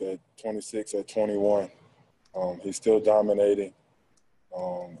 35, at 26, at 21. He's still dominating.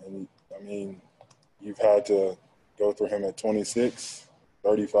 And I mean, you've had to go through him at 26,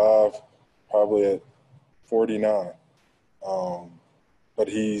 35, probably at 49. But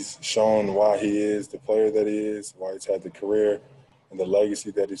he's shown why he is the player that he is, why he's had the career and the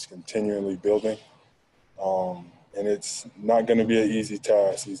legacy that he's continually building. And it's not going to be an easy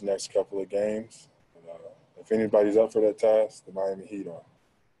task these next couple of games. But, if anybody's up for that task, the Miami Heat are.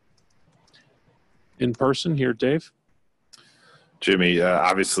 In person here, Dave? Jimmy,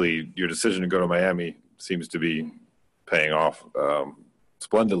 obviously your decision to go to Miami seems to be paying off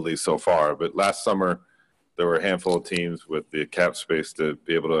splendidly so far. But last summer, there were a handful of teams with the cap space to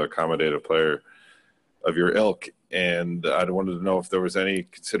be able to accommodate a player of your ilk. And I wanted to know if there was any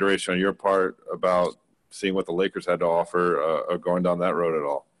consideration on your part about seeing what the Lakers had to offer or going down that road at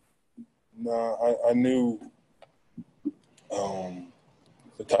all. No, I knew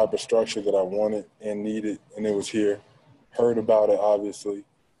the type of structure that I wanted and needed, and it was here. Heard about it, obviously.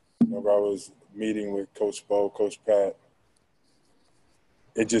 Whenever I was meeting with Coach Bo, Coach Pat,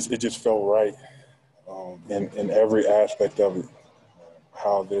 it just felt right in every aspect of it.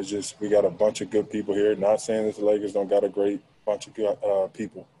 How we got a bunch of good people here. Not saying that the Lakers don't got a great bunch of good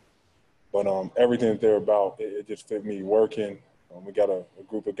people, but everything that they're about, it just fit me working. We got a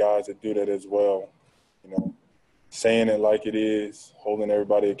group of guys that do that as well. You know, saying it like it is, holding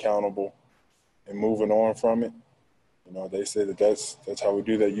everybody accountable, and moving on from it. You know, they say that's how we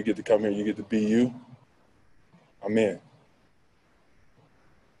do that. You get to come here, you get to be you. I'm in.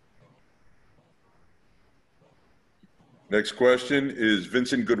 Next question is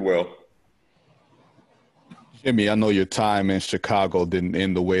Vincent Goodwell. Jimmy, I know your time in Chicago didn't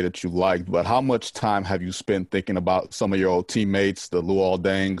end the way that you liked, but how much time have you spent thinking about some of your old teammates, the Luol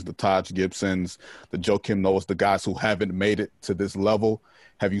Dengs, the Taj Gibsons, the Joakim Noahs, the guys who haven't made it to this level?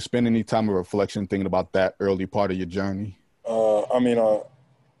 Have you spent any time of reflection thinking about that early part of your journey?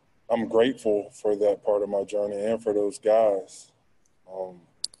 I'm grateful for that part of my journey and for those guys.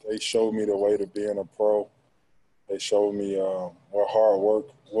 They showed me the way to being a pro. They showed me where hard work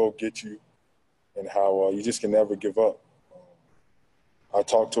will get you and how you just can never give up. I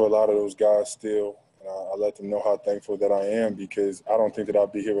talk to a lot of those guys still, and I let them know how thankful that I am, because I don't think that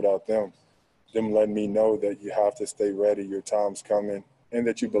I'd be here without them. Them letting me know that you have to stay ready, your time's coming, and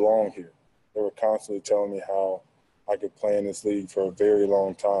that you belong here. They were constantly telling me how I could play in this league for a very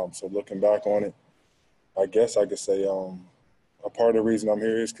long time. So looking back on it, I guess I could say a part of the reason I'm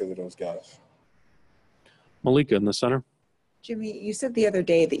here is because of those guys. Malika in the center. Jimmy, you said the other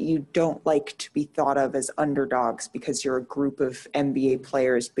day that you don't like to be thought of as underdogs because you're a group of NBA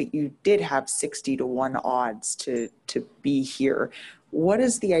players, but you did have 60-1 odds to be here. What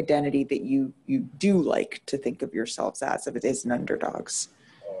is the identity that you do like to think of yourselves as if it isn't underdogs?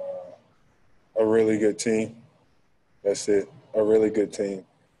 A really good team. That's it. A really good team.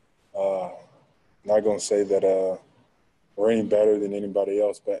 Not going to say that we're any better than anybody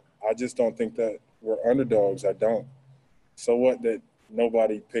else, but I just don't think that we're underdogs. I don't. So what that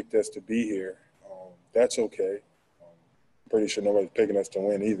nobody picked us to be here. That's okay. Pretty sure nobody's picking us to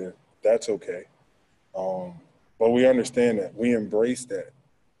win either. That's okay. But we understand that. We embrace that,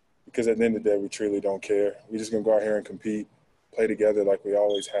 because at the end of the day, we truly don't care. We're just going to go out here and compete, play together like we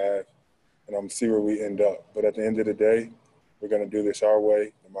always have, and see where we end up. But at the end of the day, we're going to do this our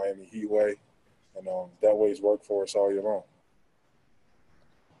way, the Miami Heat way, and that way's worked for us all year long.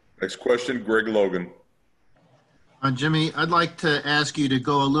 Next question, Greg Logan. Jimmy, I'd like to ask you to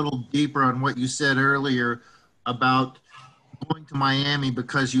go a little deeper on what you said earlier about going to Miami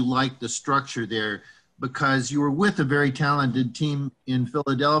because you like the structure there, because you were with a very talented team in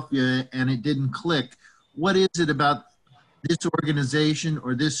Philadelphia and it didn't click. What is it about this organization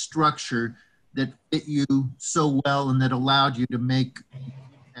or this structure that fit you so well and that allowed you to make the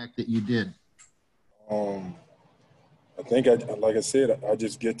impact that you did? I think, like I said, I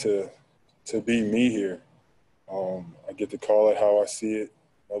just get to be me here. I get to call it how I see it.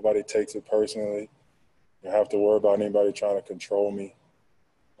 Nobody takes it personally. You don't have to worry about anybody trying to control me.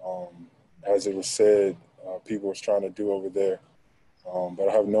 As it was said, people was trying to do over there. But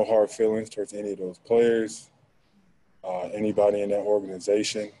I have no hard feelings towards any of those players, anybody in that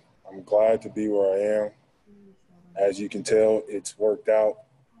organization. I'm glad to be where I am. As you can tell, it's worked out.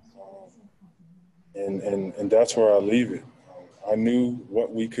 And that's where I leave it. I knew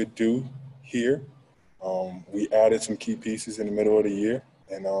what we could do here. We added some key pieces in the middle of the year,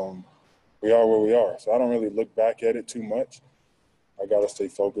 and we are where we are. So I don't really look back at it too much. I got to stay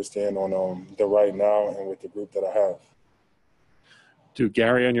focused in on the right now and with the group that I have. To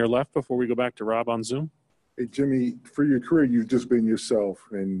Gary on your left before we go back to Rob on Zoom. Hey, Jimmy, for your career, you've just been yourself,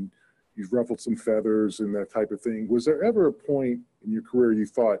 and you've ruffled some feathers and that type of thing. Was there ever a point in your career you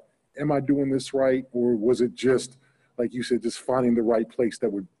thought, am I doing this right? Or was it just, like you said, just finding the right place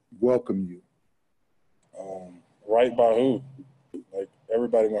that would welcome you? Right by who? Like,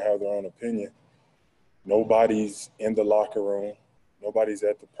 everybody gonna have their own opinion. Nobody's in the locker room. Nobody's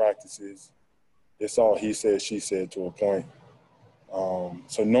at the practices. It's all he said, she said to a point.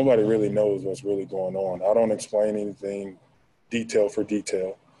 So nobody really knows what's really going on. I don't explain anything detail for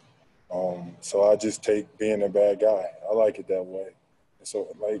detail. So I just take being a bad guy. I like it that way. So,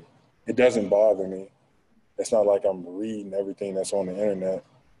 like, it doesn't bother me. It's not like I'm reading everything that's on the internet.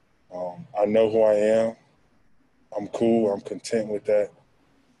 I know who I am. I'm cool. I'm content with that.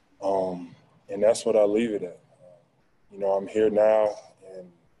 And that's what I leave it at. I'm here now, and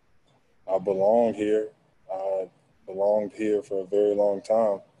I belong here. I belonged here for a very long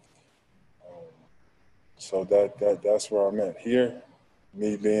time. So that's where I'm at. Here,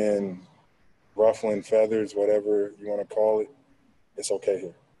 me being ruffling feathers, whatever you want to call it, it's okay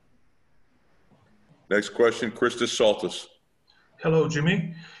here. Next question, Christos Saltis. Hello,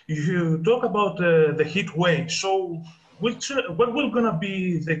 Jimmy. You talk about the heat wave. So what will going to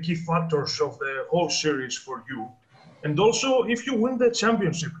be the key factors of the whole series for you? And also, if you win the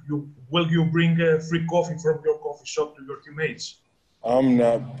championship, will you bring free coffee from your coffee shop to your teammates? I'm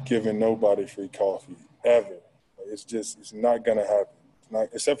not giving nobody free coffee, ever. It's not going to happen.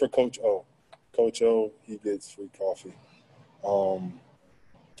 Except for Coach O. Coach O, he gets free coffee.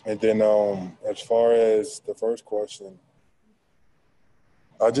 And then as far as the first question,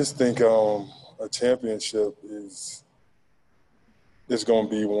 I just think a championship is going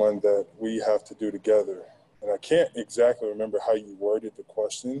to be one that we have to do together. And I can't exactly remember how you worded the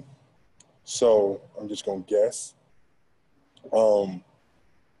question, so I'm just going to guess.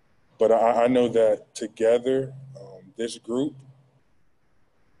 But I know that together, this group,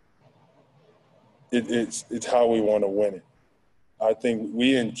 it's how we want to win it. I think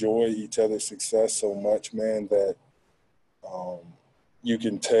we enjoy each other's success so much, man, that you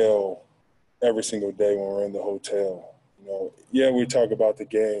can tell every single day when we're in the hotel. Yeah, we talk about the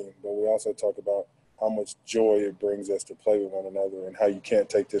game, but we also talk about how much joy it brings us to play with one another and how you can't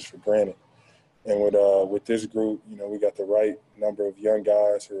take this for granted. And with this group, we got the right number of young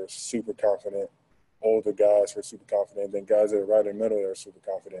guys who are super confident, older guys who are super confident, then guys that are right in the middle that are super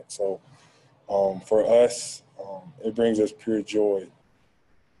confident. So for us, it brings us pure joy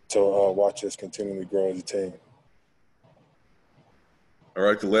to watch us continually grow as a team. All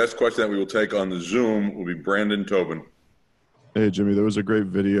right, the last question that we will take on the Zoom will be Brandon Tobin. Hey, Jimmy, there was a great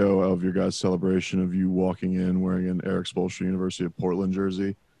video of your guys' celebration of you walking in wearing an Eric Spoelstra University of Portland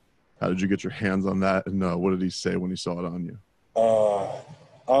jersey. How did you get your hands on that, and what did he say when he saw it on you?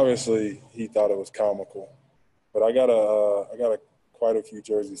 Obviously, he thought it was comical, but I got quite a few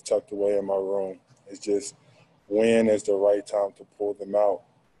jerseys tucked away in my room. It's just when is the right time to pull them out.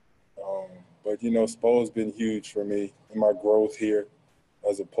 But Spo's been huge for me in my growth here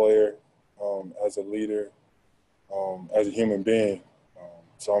as a player, as a leader, as a human being.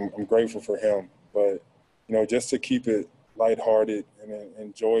 So I'm grateful for him. But just to keep it lighthearted and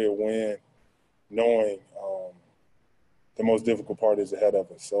enjoy a win, knowing the most difficult part is ahead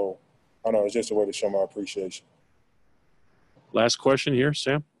of us. So I don't know, it's just a way to show my appreciation. Last question here,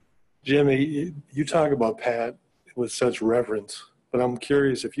 Sam. Jimmy, you talk about Pat with such reverence. But I'm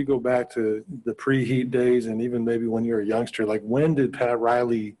curious, if you go back to the pre-Heat days and even maybe when you were a youngster, like when did Pat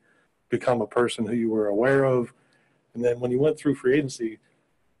Riley become a person who you were aware of? And then when you went through free agency,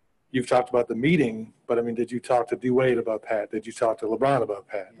 you've talked about the meeting, but I mean, did you talk to D-Wade about Pat? Did you talk to LeBron about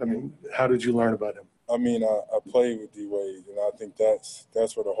Pat? I mean, how did you learn about him? I mean, I played with D-Wade, and I think that's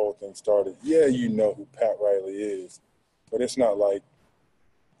where the whole thing started. Yeah, you know who Pat Riley is, but it's not like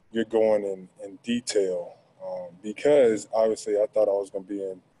you're going in detail because obviously I thought I was going to be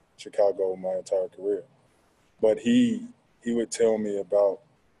in Chicago my entire career. But he would tell me about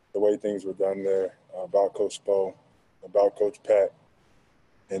the way things were done there, about Coach Spo, about Coach Pat.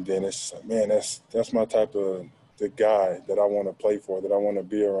 And then it's like, man, that's my type of the guy that I want to play for, that I want to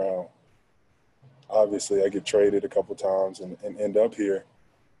be around. Obviously, I get traded a couple times and end up here,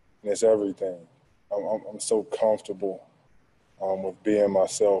 and it's everything. I'm so comfortable with being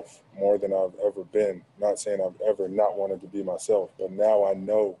myself more than I've ever been. Not saying I've ever not wanted to be myself, but now I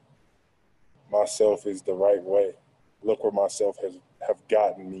know myself is the right way. Look where myself have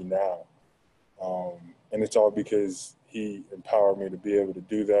gotten me now. And it's all because he empowered me to be able to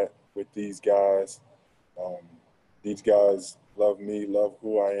do that with these guys. These guys love me, love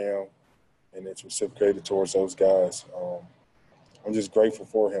who I am, and it's reciprocated towards those guys. I'm just grateful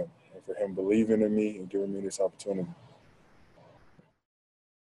for him and for him believing in me and giving me this opportunity.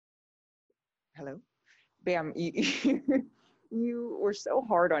 Hello. Bam, you were so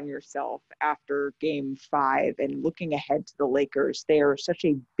hard on yourself after Game 5 and looking ahead to the Lakers. They are such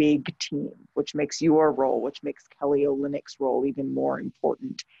a big team, which makes your role, which makes Kelly Olynyk's role even more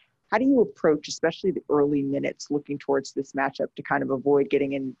important. How do you approach, especially the early minutes, looking towards this matchup to kind of avoid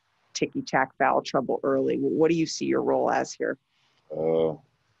getting in ticky-tack foul trouble early? What do you see your role as here?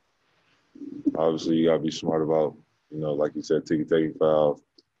 Obviously, you got to be smart about, like you said, ticky-tacky fouls.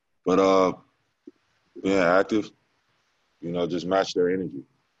 But being active, just match their energy.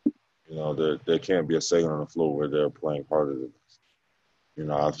 There can't be a second on the floor where they're playing harder than us.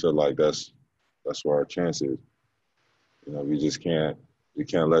 I feel like that's where our chance is. We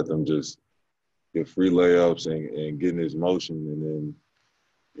can't let them just get free layups and get in this motion, and then,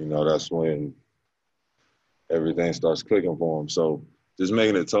 that's when everything starts clicking for them. So just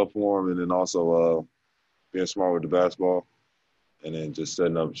making it tough for them, and then also being smart with the basketball, and then just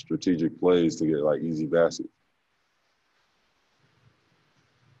setting up strategic plays to get, easy baskets.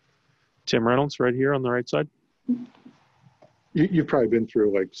 Tim Reynolds right here on the right side. You've probably been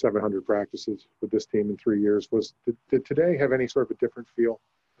through 700 practices with this team in 3 years. Did today have any sort of a different feel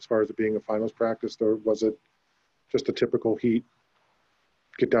as far as it being a finals practice, or was it just a typical Heat,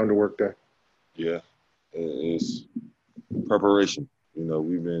 get down to work day? Yeah, it's preparation.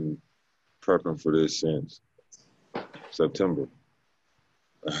 We've been prepping for this since September,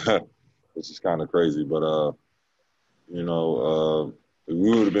 which is kind of crazy. But, if we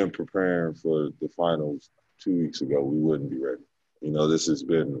would have been preparing for the finals 2 weeks ago, we wouldn't be ready. This has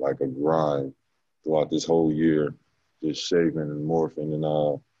been like a grind throughout this whole year, just shaping and morphing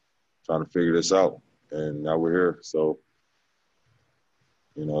and trying to figure this out. And now we're here. So,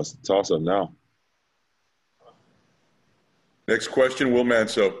 it's a toss-up now. Next question, Will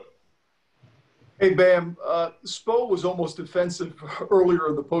Manso. Hey, Bam, Spo was almost defensive earlier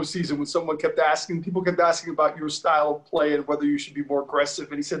in the postseason when people kept asking about your style of play and whether you should be more aggressive.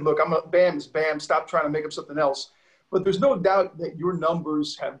 And he said, look, Bam is Bam. Stop trying to make up something else. But there's no doubt that your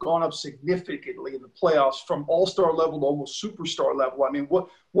numbers have gone up significantly in the playoffs from all-star level to almost superstar level. I mean,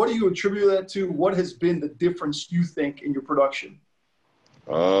 what do you attribute that to? What has been the difference, you think, in your production?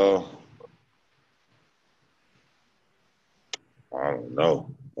 I don't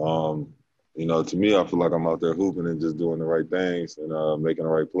know. To me, I feel like I'm out there hooping and just doing the right things and making the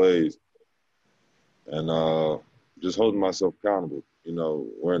right plays and just holding myself accountable.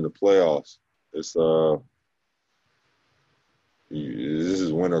 We're in the playoffs. It's this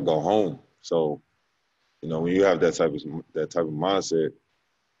is win or go home. So, when you have that type of mindset,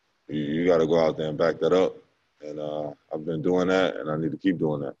 you got to go out there and back that up. And I've been doing that, and I need to keep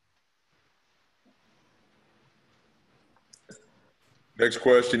doing that. Next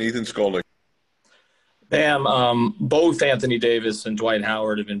question, Ethan Skolnick. Bam, both Anthony Davis and Dwight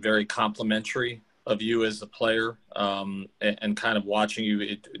Howard have been very complimentary of you as a player, and kind of watching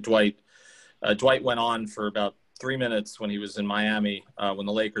you. Dwight went on for about 3 minutes when he was in Miami when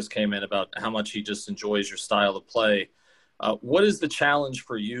the Lakers came in about how much he just enjoys your style of play. What is the challenge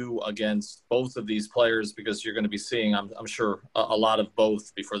for you against both of these players? Because you're going to be seeing, I'm sure, a lot of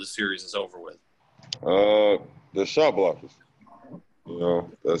both before the series is over with. The shot blockers.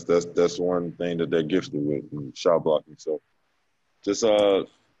 That's one thing that they're gifted with, shot blocking. So just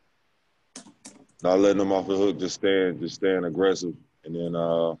not letting them off the hook, just staying aggressive, and then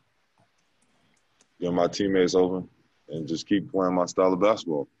get my teammates open and just keep playing my style of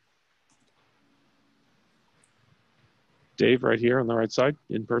basketball. Dave, right here on the right side,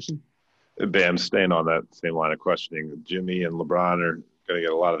 in person. Bam, staying on that same line of questioning, Jimmy and LeBron are going to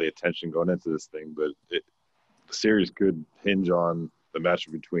get a lot of the attention going into this thing, but the series could hinge on the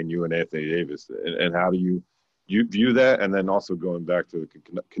matchup between you and Anthony Davis. And how do you view that? And then also going back to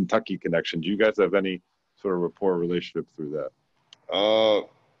the Kentucky connection, do you guys have any sort of rapport relationship through that?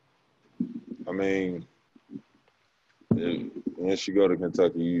 I mean, once you go to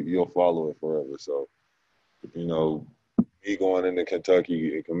Kentucky, you'll follow it forever. So, you know, me going into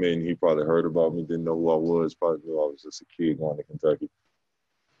Kentucky and committing, he probably heard about me, didn't know who I was, probably knew I was just a kid going to Kentucky.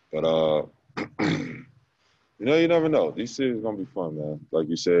 But, you know, you never know. These series are going to be fun, man. Like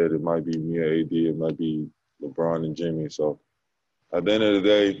you said, it might be me and AD, it might be LeBron and Jimmy. So at the end of the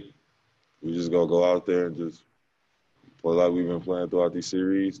day, we just going to go out there and just play like we've been playing throughout these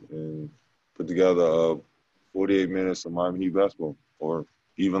series and put together 48 minutes of Miami Heat basketball, or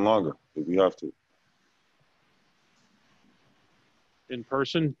even longer if we have to. In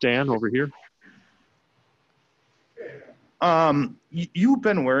person, Dan, over here. You've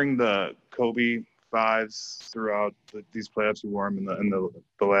been wearing the Kobe 5s throughout these playoffs. You wore them in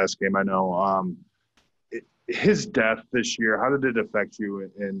the last game, I know. His death this year, how did it affect you?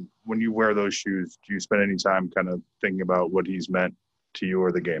 And when you wear those shoes, do you spend any time kind of thinking about what he's meant to you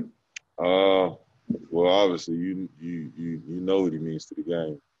or the game? Well, obviously, you know what he means to the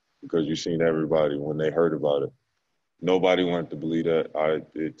game because you've seen everybody when they heard about it. Nobody wanted to believe that.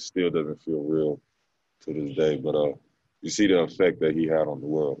 It still doesn't feel real to this day. But you see the effect that he had on the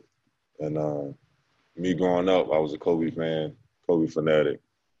world. And me growing up, I was a Kobe fan, Kobe fanatic.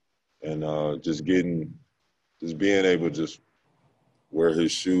 And just being able to just wear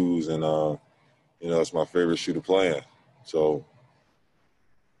his shoes and, you know, it's my favorite shoe to play in. So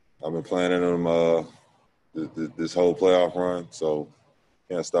I've been playing in them this whole playoff run, so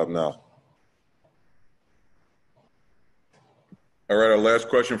can't stop now. All right, our last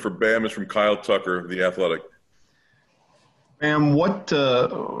question for Bam is from Kyle Tucker of The Athletic. Bam,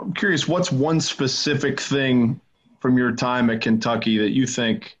 I'm curious, what's one specific thing from your time at Kentucky that you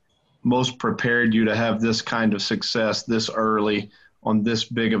think most prepared you to have this kind of success this early on this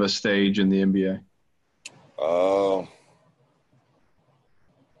big of a stage in the NBA?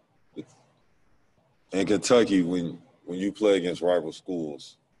 In Kentucky, when you play against rival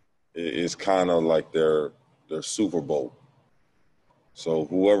schools, it's kind of like their Super Bowl. So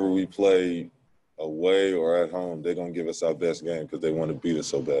whoever we play away or at home, they're going to give us our best game because they want to beat us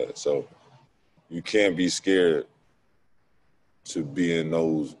so bad. So you can't be scared to be in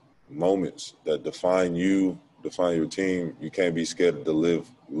those moments that define you, define your team. You can't be scared to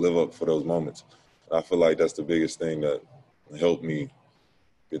live up for those moments. I feel like that's the biggest thing that helped me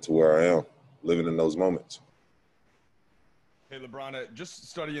get to where I am, living in those moments. Hey, LeBron, just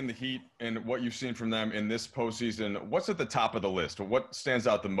studying the Heat and what you've seen from them in this postseason, what's at the top of the list? What stands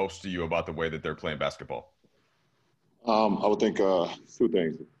out the most to you about the way that they're playing basketball? I would think two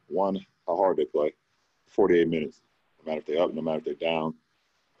things. One, how hard they play. 48 minutes. No matter if they're up, no matter if they're down.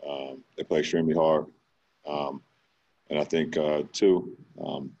 They play extremely hard. And I think, two,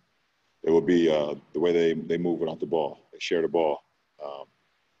 it would be the way they move without the ball. They share the ball.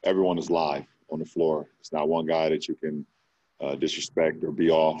 Everyone is live on the floor. It's not one guy that you can disrespect or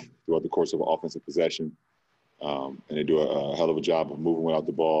be off throughout the course of an offensive possession. And they do a hell of a job of moving without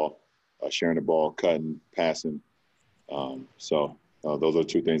the ball, sharing the ball, cutting, passing. So those are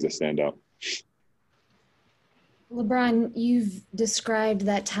two things that stand out. LeBron, you've described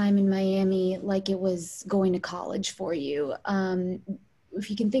that time in Miami like it was going to college for you. If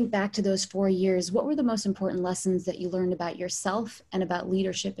you can think back to those 4 years, what were the most important lessons that you learned about yourself and about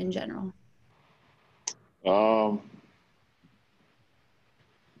leadership in general?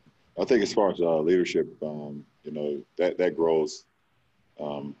 I think as far as leadership, you know, that grows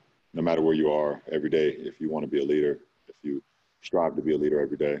no matter where you are every day. If you want to be a leader, if you strive to be a leader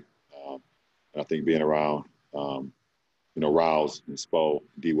every day. And I think being around, you know, Riles and Spo,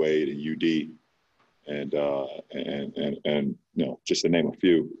 D Wade and UD, and you know, just to name a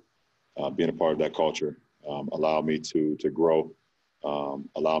few, being a part of that culture allowed me to grow,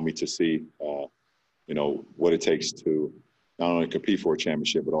 allowed me to see, you know, what it takes to not only compete for a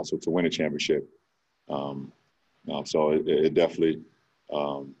championship, but also to win a championship. So it definitely,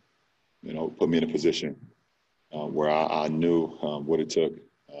 you know, put me in a position where I knew what it took.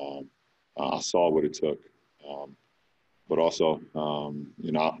 I saw what it took. But also,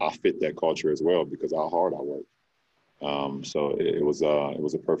 you know, I fit that culture as well because of how hard I work. So it was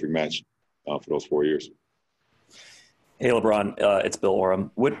a perfect match for those 4 years. Hey, LeBron, it's Bill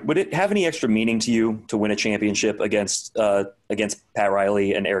Oram. Would it have any extra meaning to you to win a championship against Pat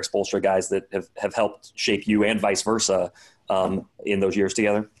Riley and Eric Spoelstra, guys that have helped shape you and vice versa in those years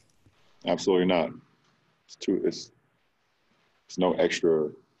together? Absolutely not. It's no extra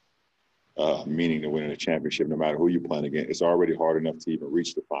meaning to winning a championship, no matter who you're playing against. It's already hard enough to even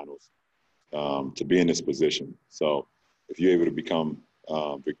reach the finals, to be in this position. So if you're able to become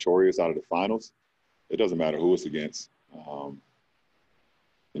victorious out of the finals, it doesn't matter who it's against. I'm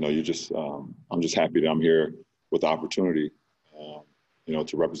just happy that I'm here with the opportunity,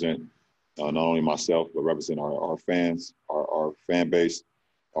 to represent not only myself, but represent our fans, our fan base,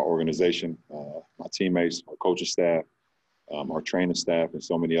 our organization, my teammates, our coaching staff, our training staff, and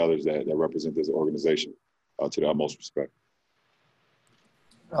so many others that represent this organization to the utmost respect.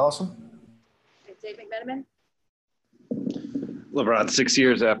 Allison? Dave McMenamin? LeBron, 6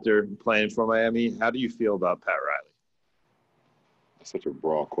 years after playing for Miami, how do you feel about Pat Riley? That's such a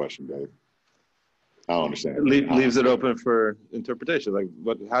broad question, Dave. I don't understand. It leaves it open for interpretation. Like,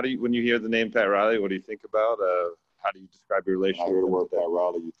 when you hear the name Pat Riley, what do you think about? How do you describe your relationship? When I hear the word Pat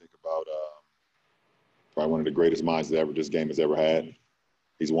Riley, you think about probably one of the greatest minds that this game has ever had.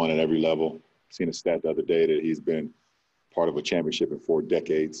 He's won at every level. Seen a stat the other day that he's been part of a championship in 4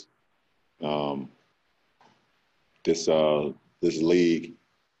 decades. This league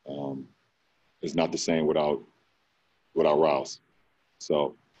is not the same without Rouse.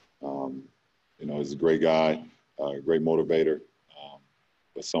 So, he's a great guy, a great motivator,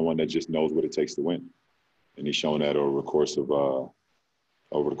 but someone that just knows what it takes to win. And he's shown that over the course of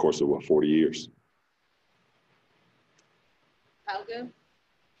 40 years. Kyle Goon?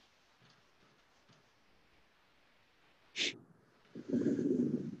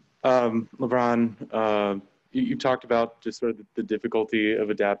 LeBron, you talked about just sort of the difficulty of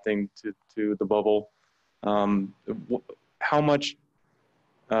adapting to the bubble. How much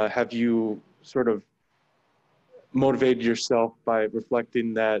have you sort of motivated yourself by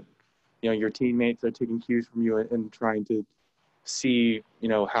reflecting that, your teammates are taking cues from you and trying to see,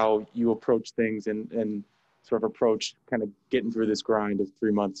 how you approach things and sort of approach kind of getting through this grind of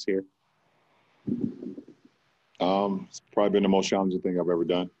 3 months here? It's probably been the most challenging thing I've ever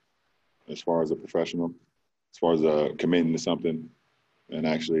done as far as a professional, as far as committing to something and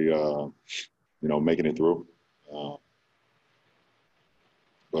actually, making it through.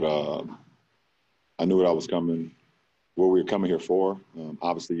 But I knew what I was coming, what we were coming here for.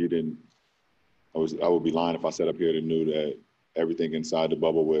 Obviously, you didn't. I would be lying if I sat up here and knew that everything inside the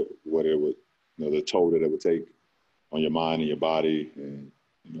bubble would what it would, the toll that it would take on your mind and your body and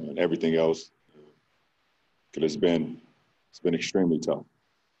and everything else. Because it's been extremely tough.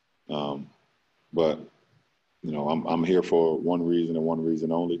 But I'm here for one reason and one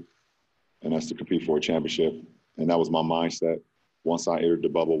reason only, and that's to compete for a championship. And that was my mindset once I entered the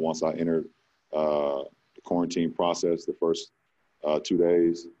bubble, once I entered the quarantine process, the first 2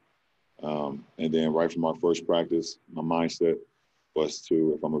 days. And then right from our first practice, my mindset was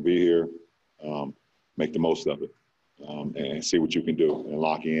to, if I'm going to be here, make the most of it and see what you can do and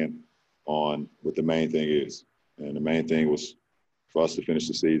lock in on what the main thing is. And the main thing was for us to finish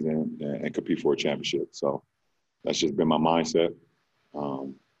the season and compete for a championship. So that's just been my mindset.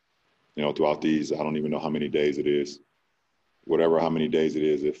 Throughout these, I don't even know how many days it is. How many days it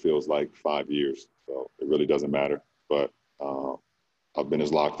is, it feels like 5 years. So it really doesn't matter. But I've been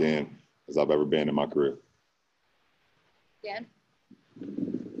as locked in as I've ever been in my career. Dan?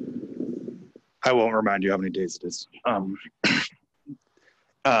 I won't remind you how many days it is.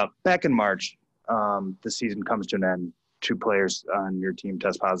 Back in March, the season comes to an end. 2 players on your team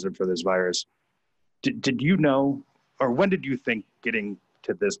test positive for this virus. Did you know, or when did you think getting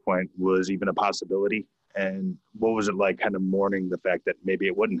to this point was even a possibility? And what was it like kind of mourning the fact that maybe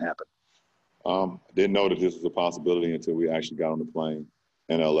it wouldn't happen? I didn't know that this was a possibility until we actually got on the plane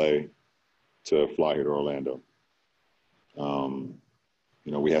in LA to fly here to Orlando.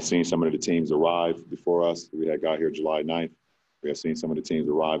 We had seen some of the teams arrive before us. We had got here July 9th. We had seen some of the teams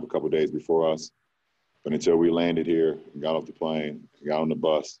arrive a couple of days before us. But until we landed here and got off the plane, got on the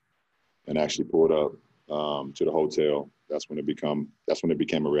bus, and actually pulled up to the hotel, that's when it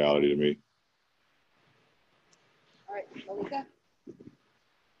became a reality to me. All right, Malika?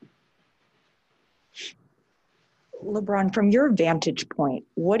 LeBron, from your vantage point,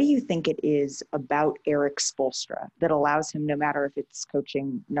 what do you think it is about Eric Spoelstra that allows him, no matter if it's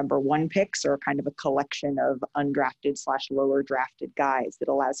coaching number 1 picks or kind of a collection of undrafted / lower drafted guys, that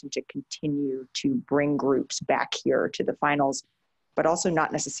allows him to continue to bring groups back here to the finals, but also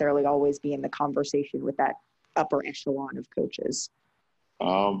not necessarily always be in the conversation with that upper echelon of coaches?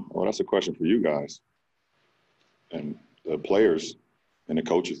 Well, that's a question for you guys. And the players and the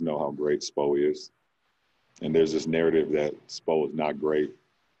coaches know how great Spo is. And there's this narrative that Spo is not great,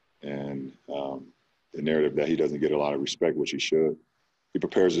 and the narrative that he doesn't get a lot of respect, which he should. He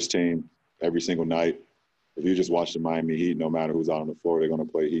prepares his team every single night. If you just watch the Miami Heat, no matter who's out on the floor, they're going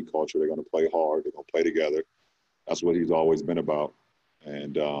to play Heat culture. They're going to play hard. They're going to play together. That's what he's always been about.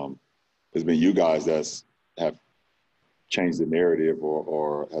 And it's been you guys that have changed the narrative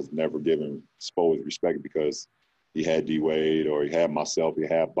or has never given Spo his respect because he had D-Wade or he had myself, he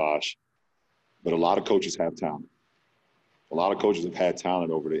had Bosh. But a lot of coaches have talent. A lot of coaches have had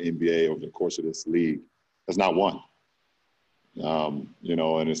talent over the NBA over the course of this league. That's not one. You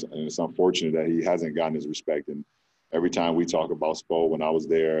know, and it's unfortunate that he hasn't gotten his respect. And every time we talk about Spo when I was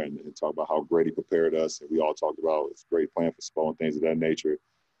there and talk about how great he prepared us, and we all talked about it's great playing for Spo and things of that nature,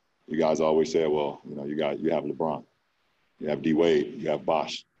 you guys always say, well, you know, you have LeBron, you have D-Wade, you have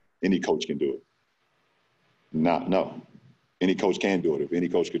Bosh. Any coach can do it. No. Any coach can do it. If any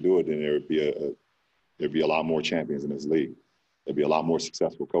coach could do it, then there'd be a lot more champions in this league. There'd be a lot more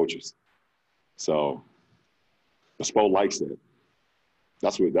successful coaches. So Spo likes it.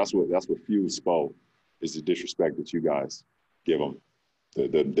 That's what fuels Spo is the disrespect that you guys give him,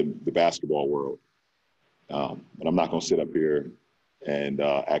 the basketball world. But I'm not going to sit up here and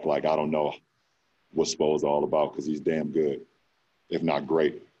act like I don't know what Spo is all about because he's damn good, if not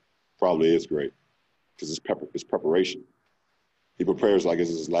great. Probably is great because it's preparation. He prepares like it's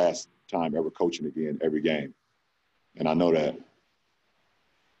his last time ever coaching again every game. And I know that.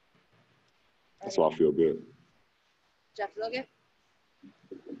 That's why I feel good. Jeff Logan?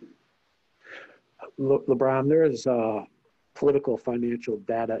 LeBron, there is political financial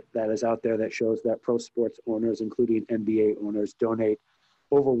data that is out there that shows that pro sports owners, including NBA owners, donate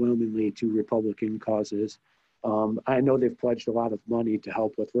overwhelmingly to Republican causes. I know they've pledged a lot of money to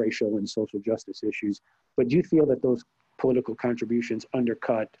help with racial and social justice issues, but do you feel that those political contributions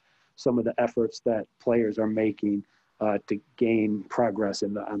undercut some of the efforts that players are making to gain progress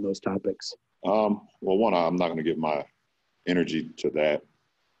on those topics? Well, one, I'm not going to give my energy to that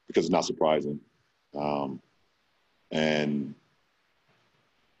because it's not surprising. And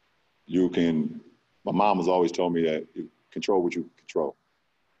my mom has always told me that you control what you control.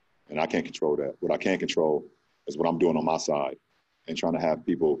 And I can't control that. What I can control is what I'm doing on my side and trying to have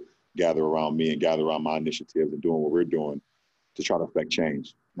people gather around me and gather around my initiatives and doing what we're doing to try to affect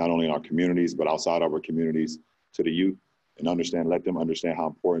change, not only in our communities, but outside of our communities to the youth and let them understand how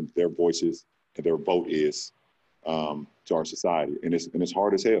important their voices and their vote is to our society. And it's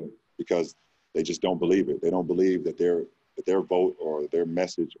hard as hell because they just don't believe it. They don't believe that their vote or their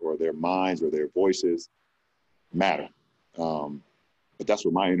message or their minds or their voices matter. But that's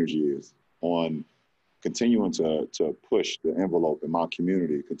what my energy is on continuing to push the envelope in my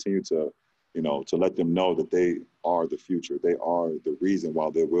community, continue to let them know that they are the future. They are the reason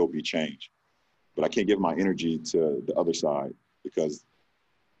why there will be change. But I can't give my energy to the other side because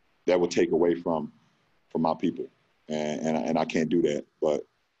that would take away from my people. And I can't do that. But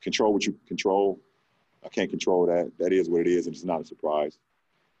control what you control. I can't control that. That is what it is, and it's not a surprise.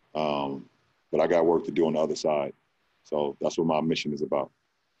 But I got work to do on the other side. So that's what my mission is about.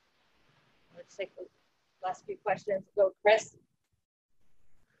 Let's take the last few questions. Go, Chris.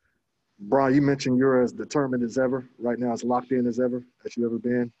 Brian, you mentioned you're as determined as ever, right now as locked in as ever, as you ever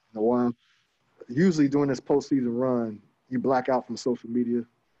been in a while. Usually during this postseason run, you black out from social media.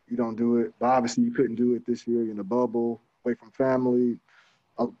 You don't do it. But obviously you couldn't do it this year. You're in a bubble, away from family,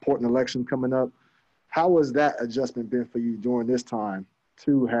 important election coming up. How has that adjustment been for you during this time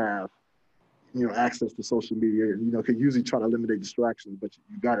to have, access to social media? Could usually try to eliminate distractions, but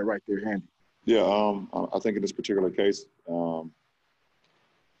you got it right there handy. Yeah, I think in this particular case,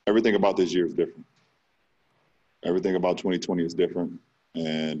 everything about this year is different. Everything about 2020 is different.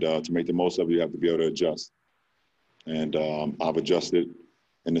 And to make the most of it, you have to be able to adjust. And I've adjusted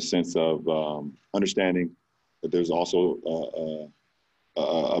in the sense of understanding that there's also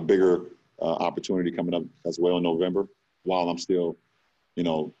a bigger opportunity coming up as well in November, while I'm still,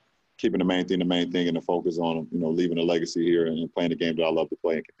 keeping the main thing and the focus on, leaving a legacy here and playing the game that I love to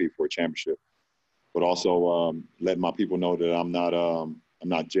play and compete for a championship. But also letting my people know that I'm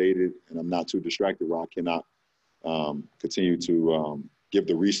not jaded and I'm not too distracted where I cannot continue to give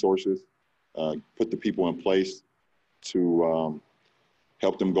the resources, put the people in place to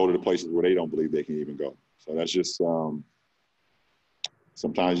help them go to the places where they don't believe they can even go. So that's just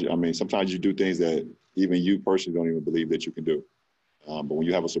sometimes you do things that even you personally don't even believe that you can do. But when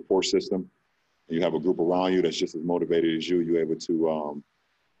you have a support system and you have a group around you that's just as motivated as you, you're able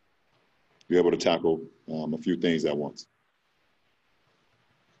to tackle a few things at once.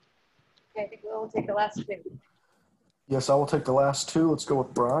 Okay, I think we'll take the last two. Yes, I will take the last two. Let's go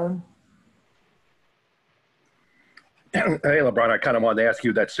with Brian. Hey, LeBron, I kind of wanted to ask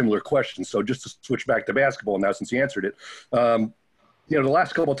you that similar question. So just to switch back to basketball now, since you answered it, the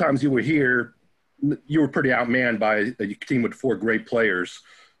last couple of times you were here, you were pretty outmanned by a team with 4 great players.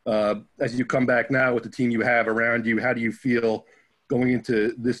 As you come back now with the team you have around you, how do you feel going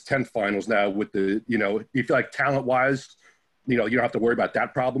into this 10th finals now with do you feel like talent-wise, you don't have to worry about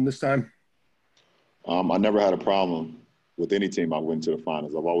that problem this time? I never had a problem with any team I went to the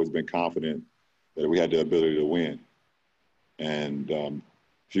finals. I've always been confident that we had the ability to win. And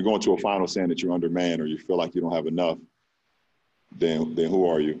if you're going to a final saying that you're undermanned or you feel like you don't have enough, then who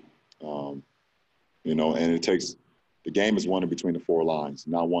are you? And it takes – the game is won in between the 4 lines,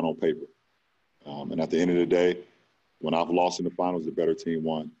 not won on paper. And at the end of the day, when I've lost in the finals, the better team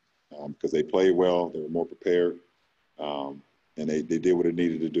won because they played well, they were more prepared, and they did what it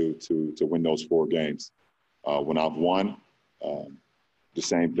needed to do to win those 4 games. When I've won, the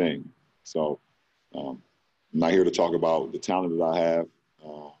same thing. So I'm not here to talk about the talent that I have,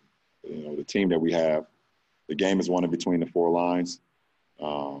 the team that we have. The game is won in between the 4 lines,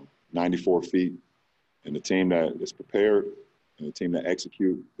 94 feet, and the team that is prepared and the team that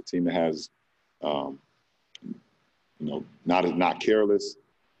execute, the team that has, not careless,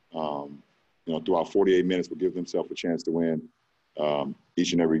 throughout 48 minutes will give themselves a chance to win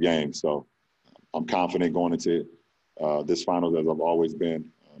each and every game. So I'm confident going into this finals as I've always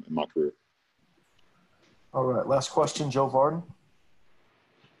been in my career. All right, last question, Joe Varden.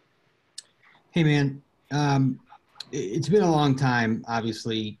 Hey, man. It's been a long time,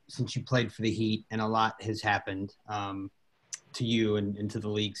 obviously, since you played for the Heat, and a lot has happened to you and to the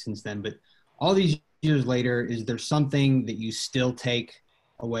league since then. But all these years later, is there something that you still take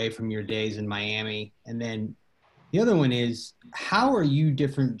away from your days in Miami? And then the other one is, how are you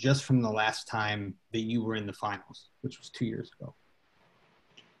different just from the last time that you were in the finals, which was 2 years ago?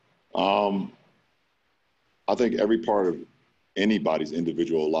 I think every part of anybody's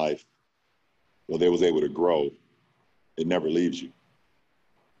individual life, where they was able to grow, it never leaves you.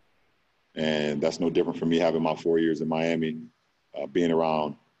 And that's no different from me having my 4 years in Miami, being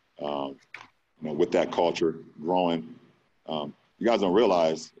around, with that culture, growing. You guys don't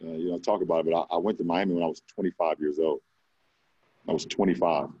realize, talk about it, but I went to Miami when I was 25 years old. I was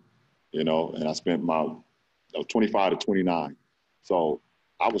 25, and I spent I was 25 to 29. So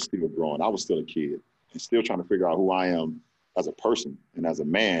I was still growing. I was still a kid and still trying to figure out who I am as a person and as a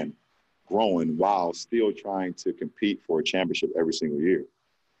man, growing while still trying to compete for a championship every single year.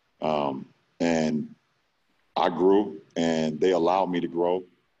 And I grew, and they allowed me to grow,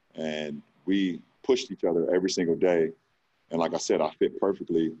 and we pushed each other every single day. And like I said, I fit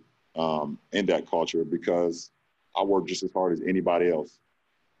perfectly in that culture because I work just as hard as anybody else.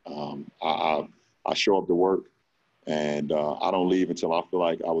 I show up to work, and I don't leave until I feel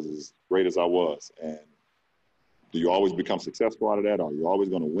like I was as great as I was. And do you always become successful out of that? Are you always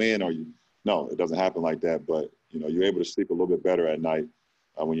going to win? No, it doesn't happen like that. But, you're able to sleep a little bit better at night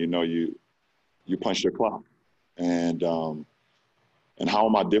when you punched your clock. And how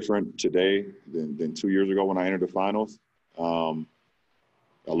am I different today than 2 years ago when I entered the finals? A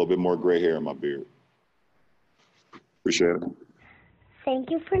little bit more gray hair in my beard. Appreciate it.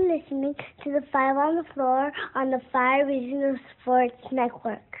 Thank you for listening to the 5 on the Floor on the 5 Regional Sports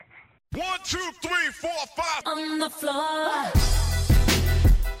Network. 1, 2, 3, 4, 5 on the floor.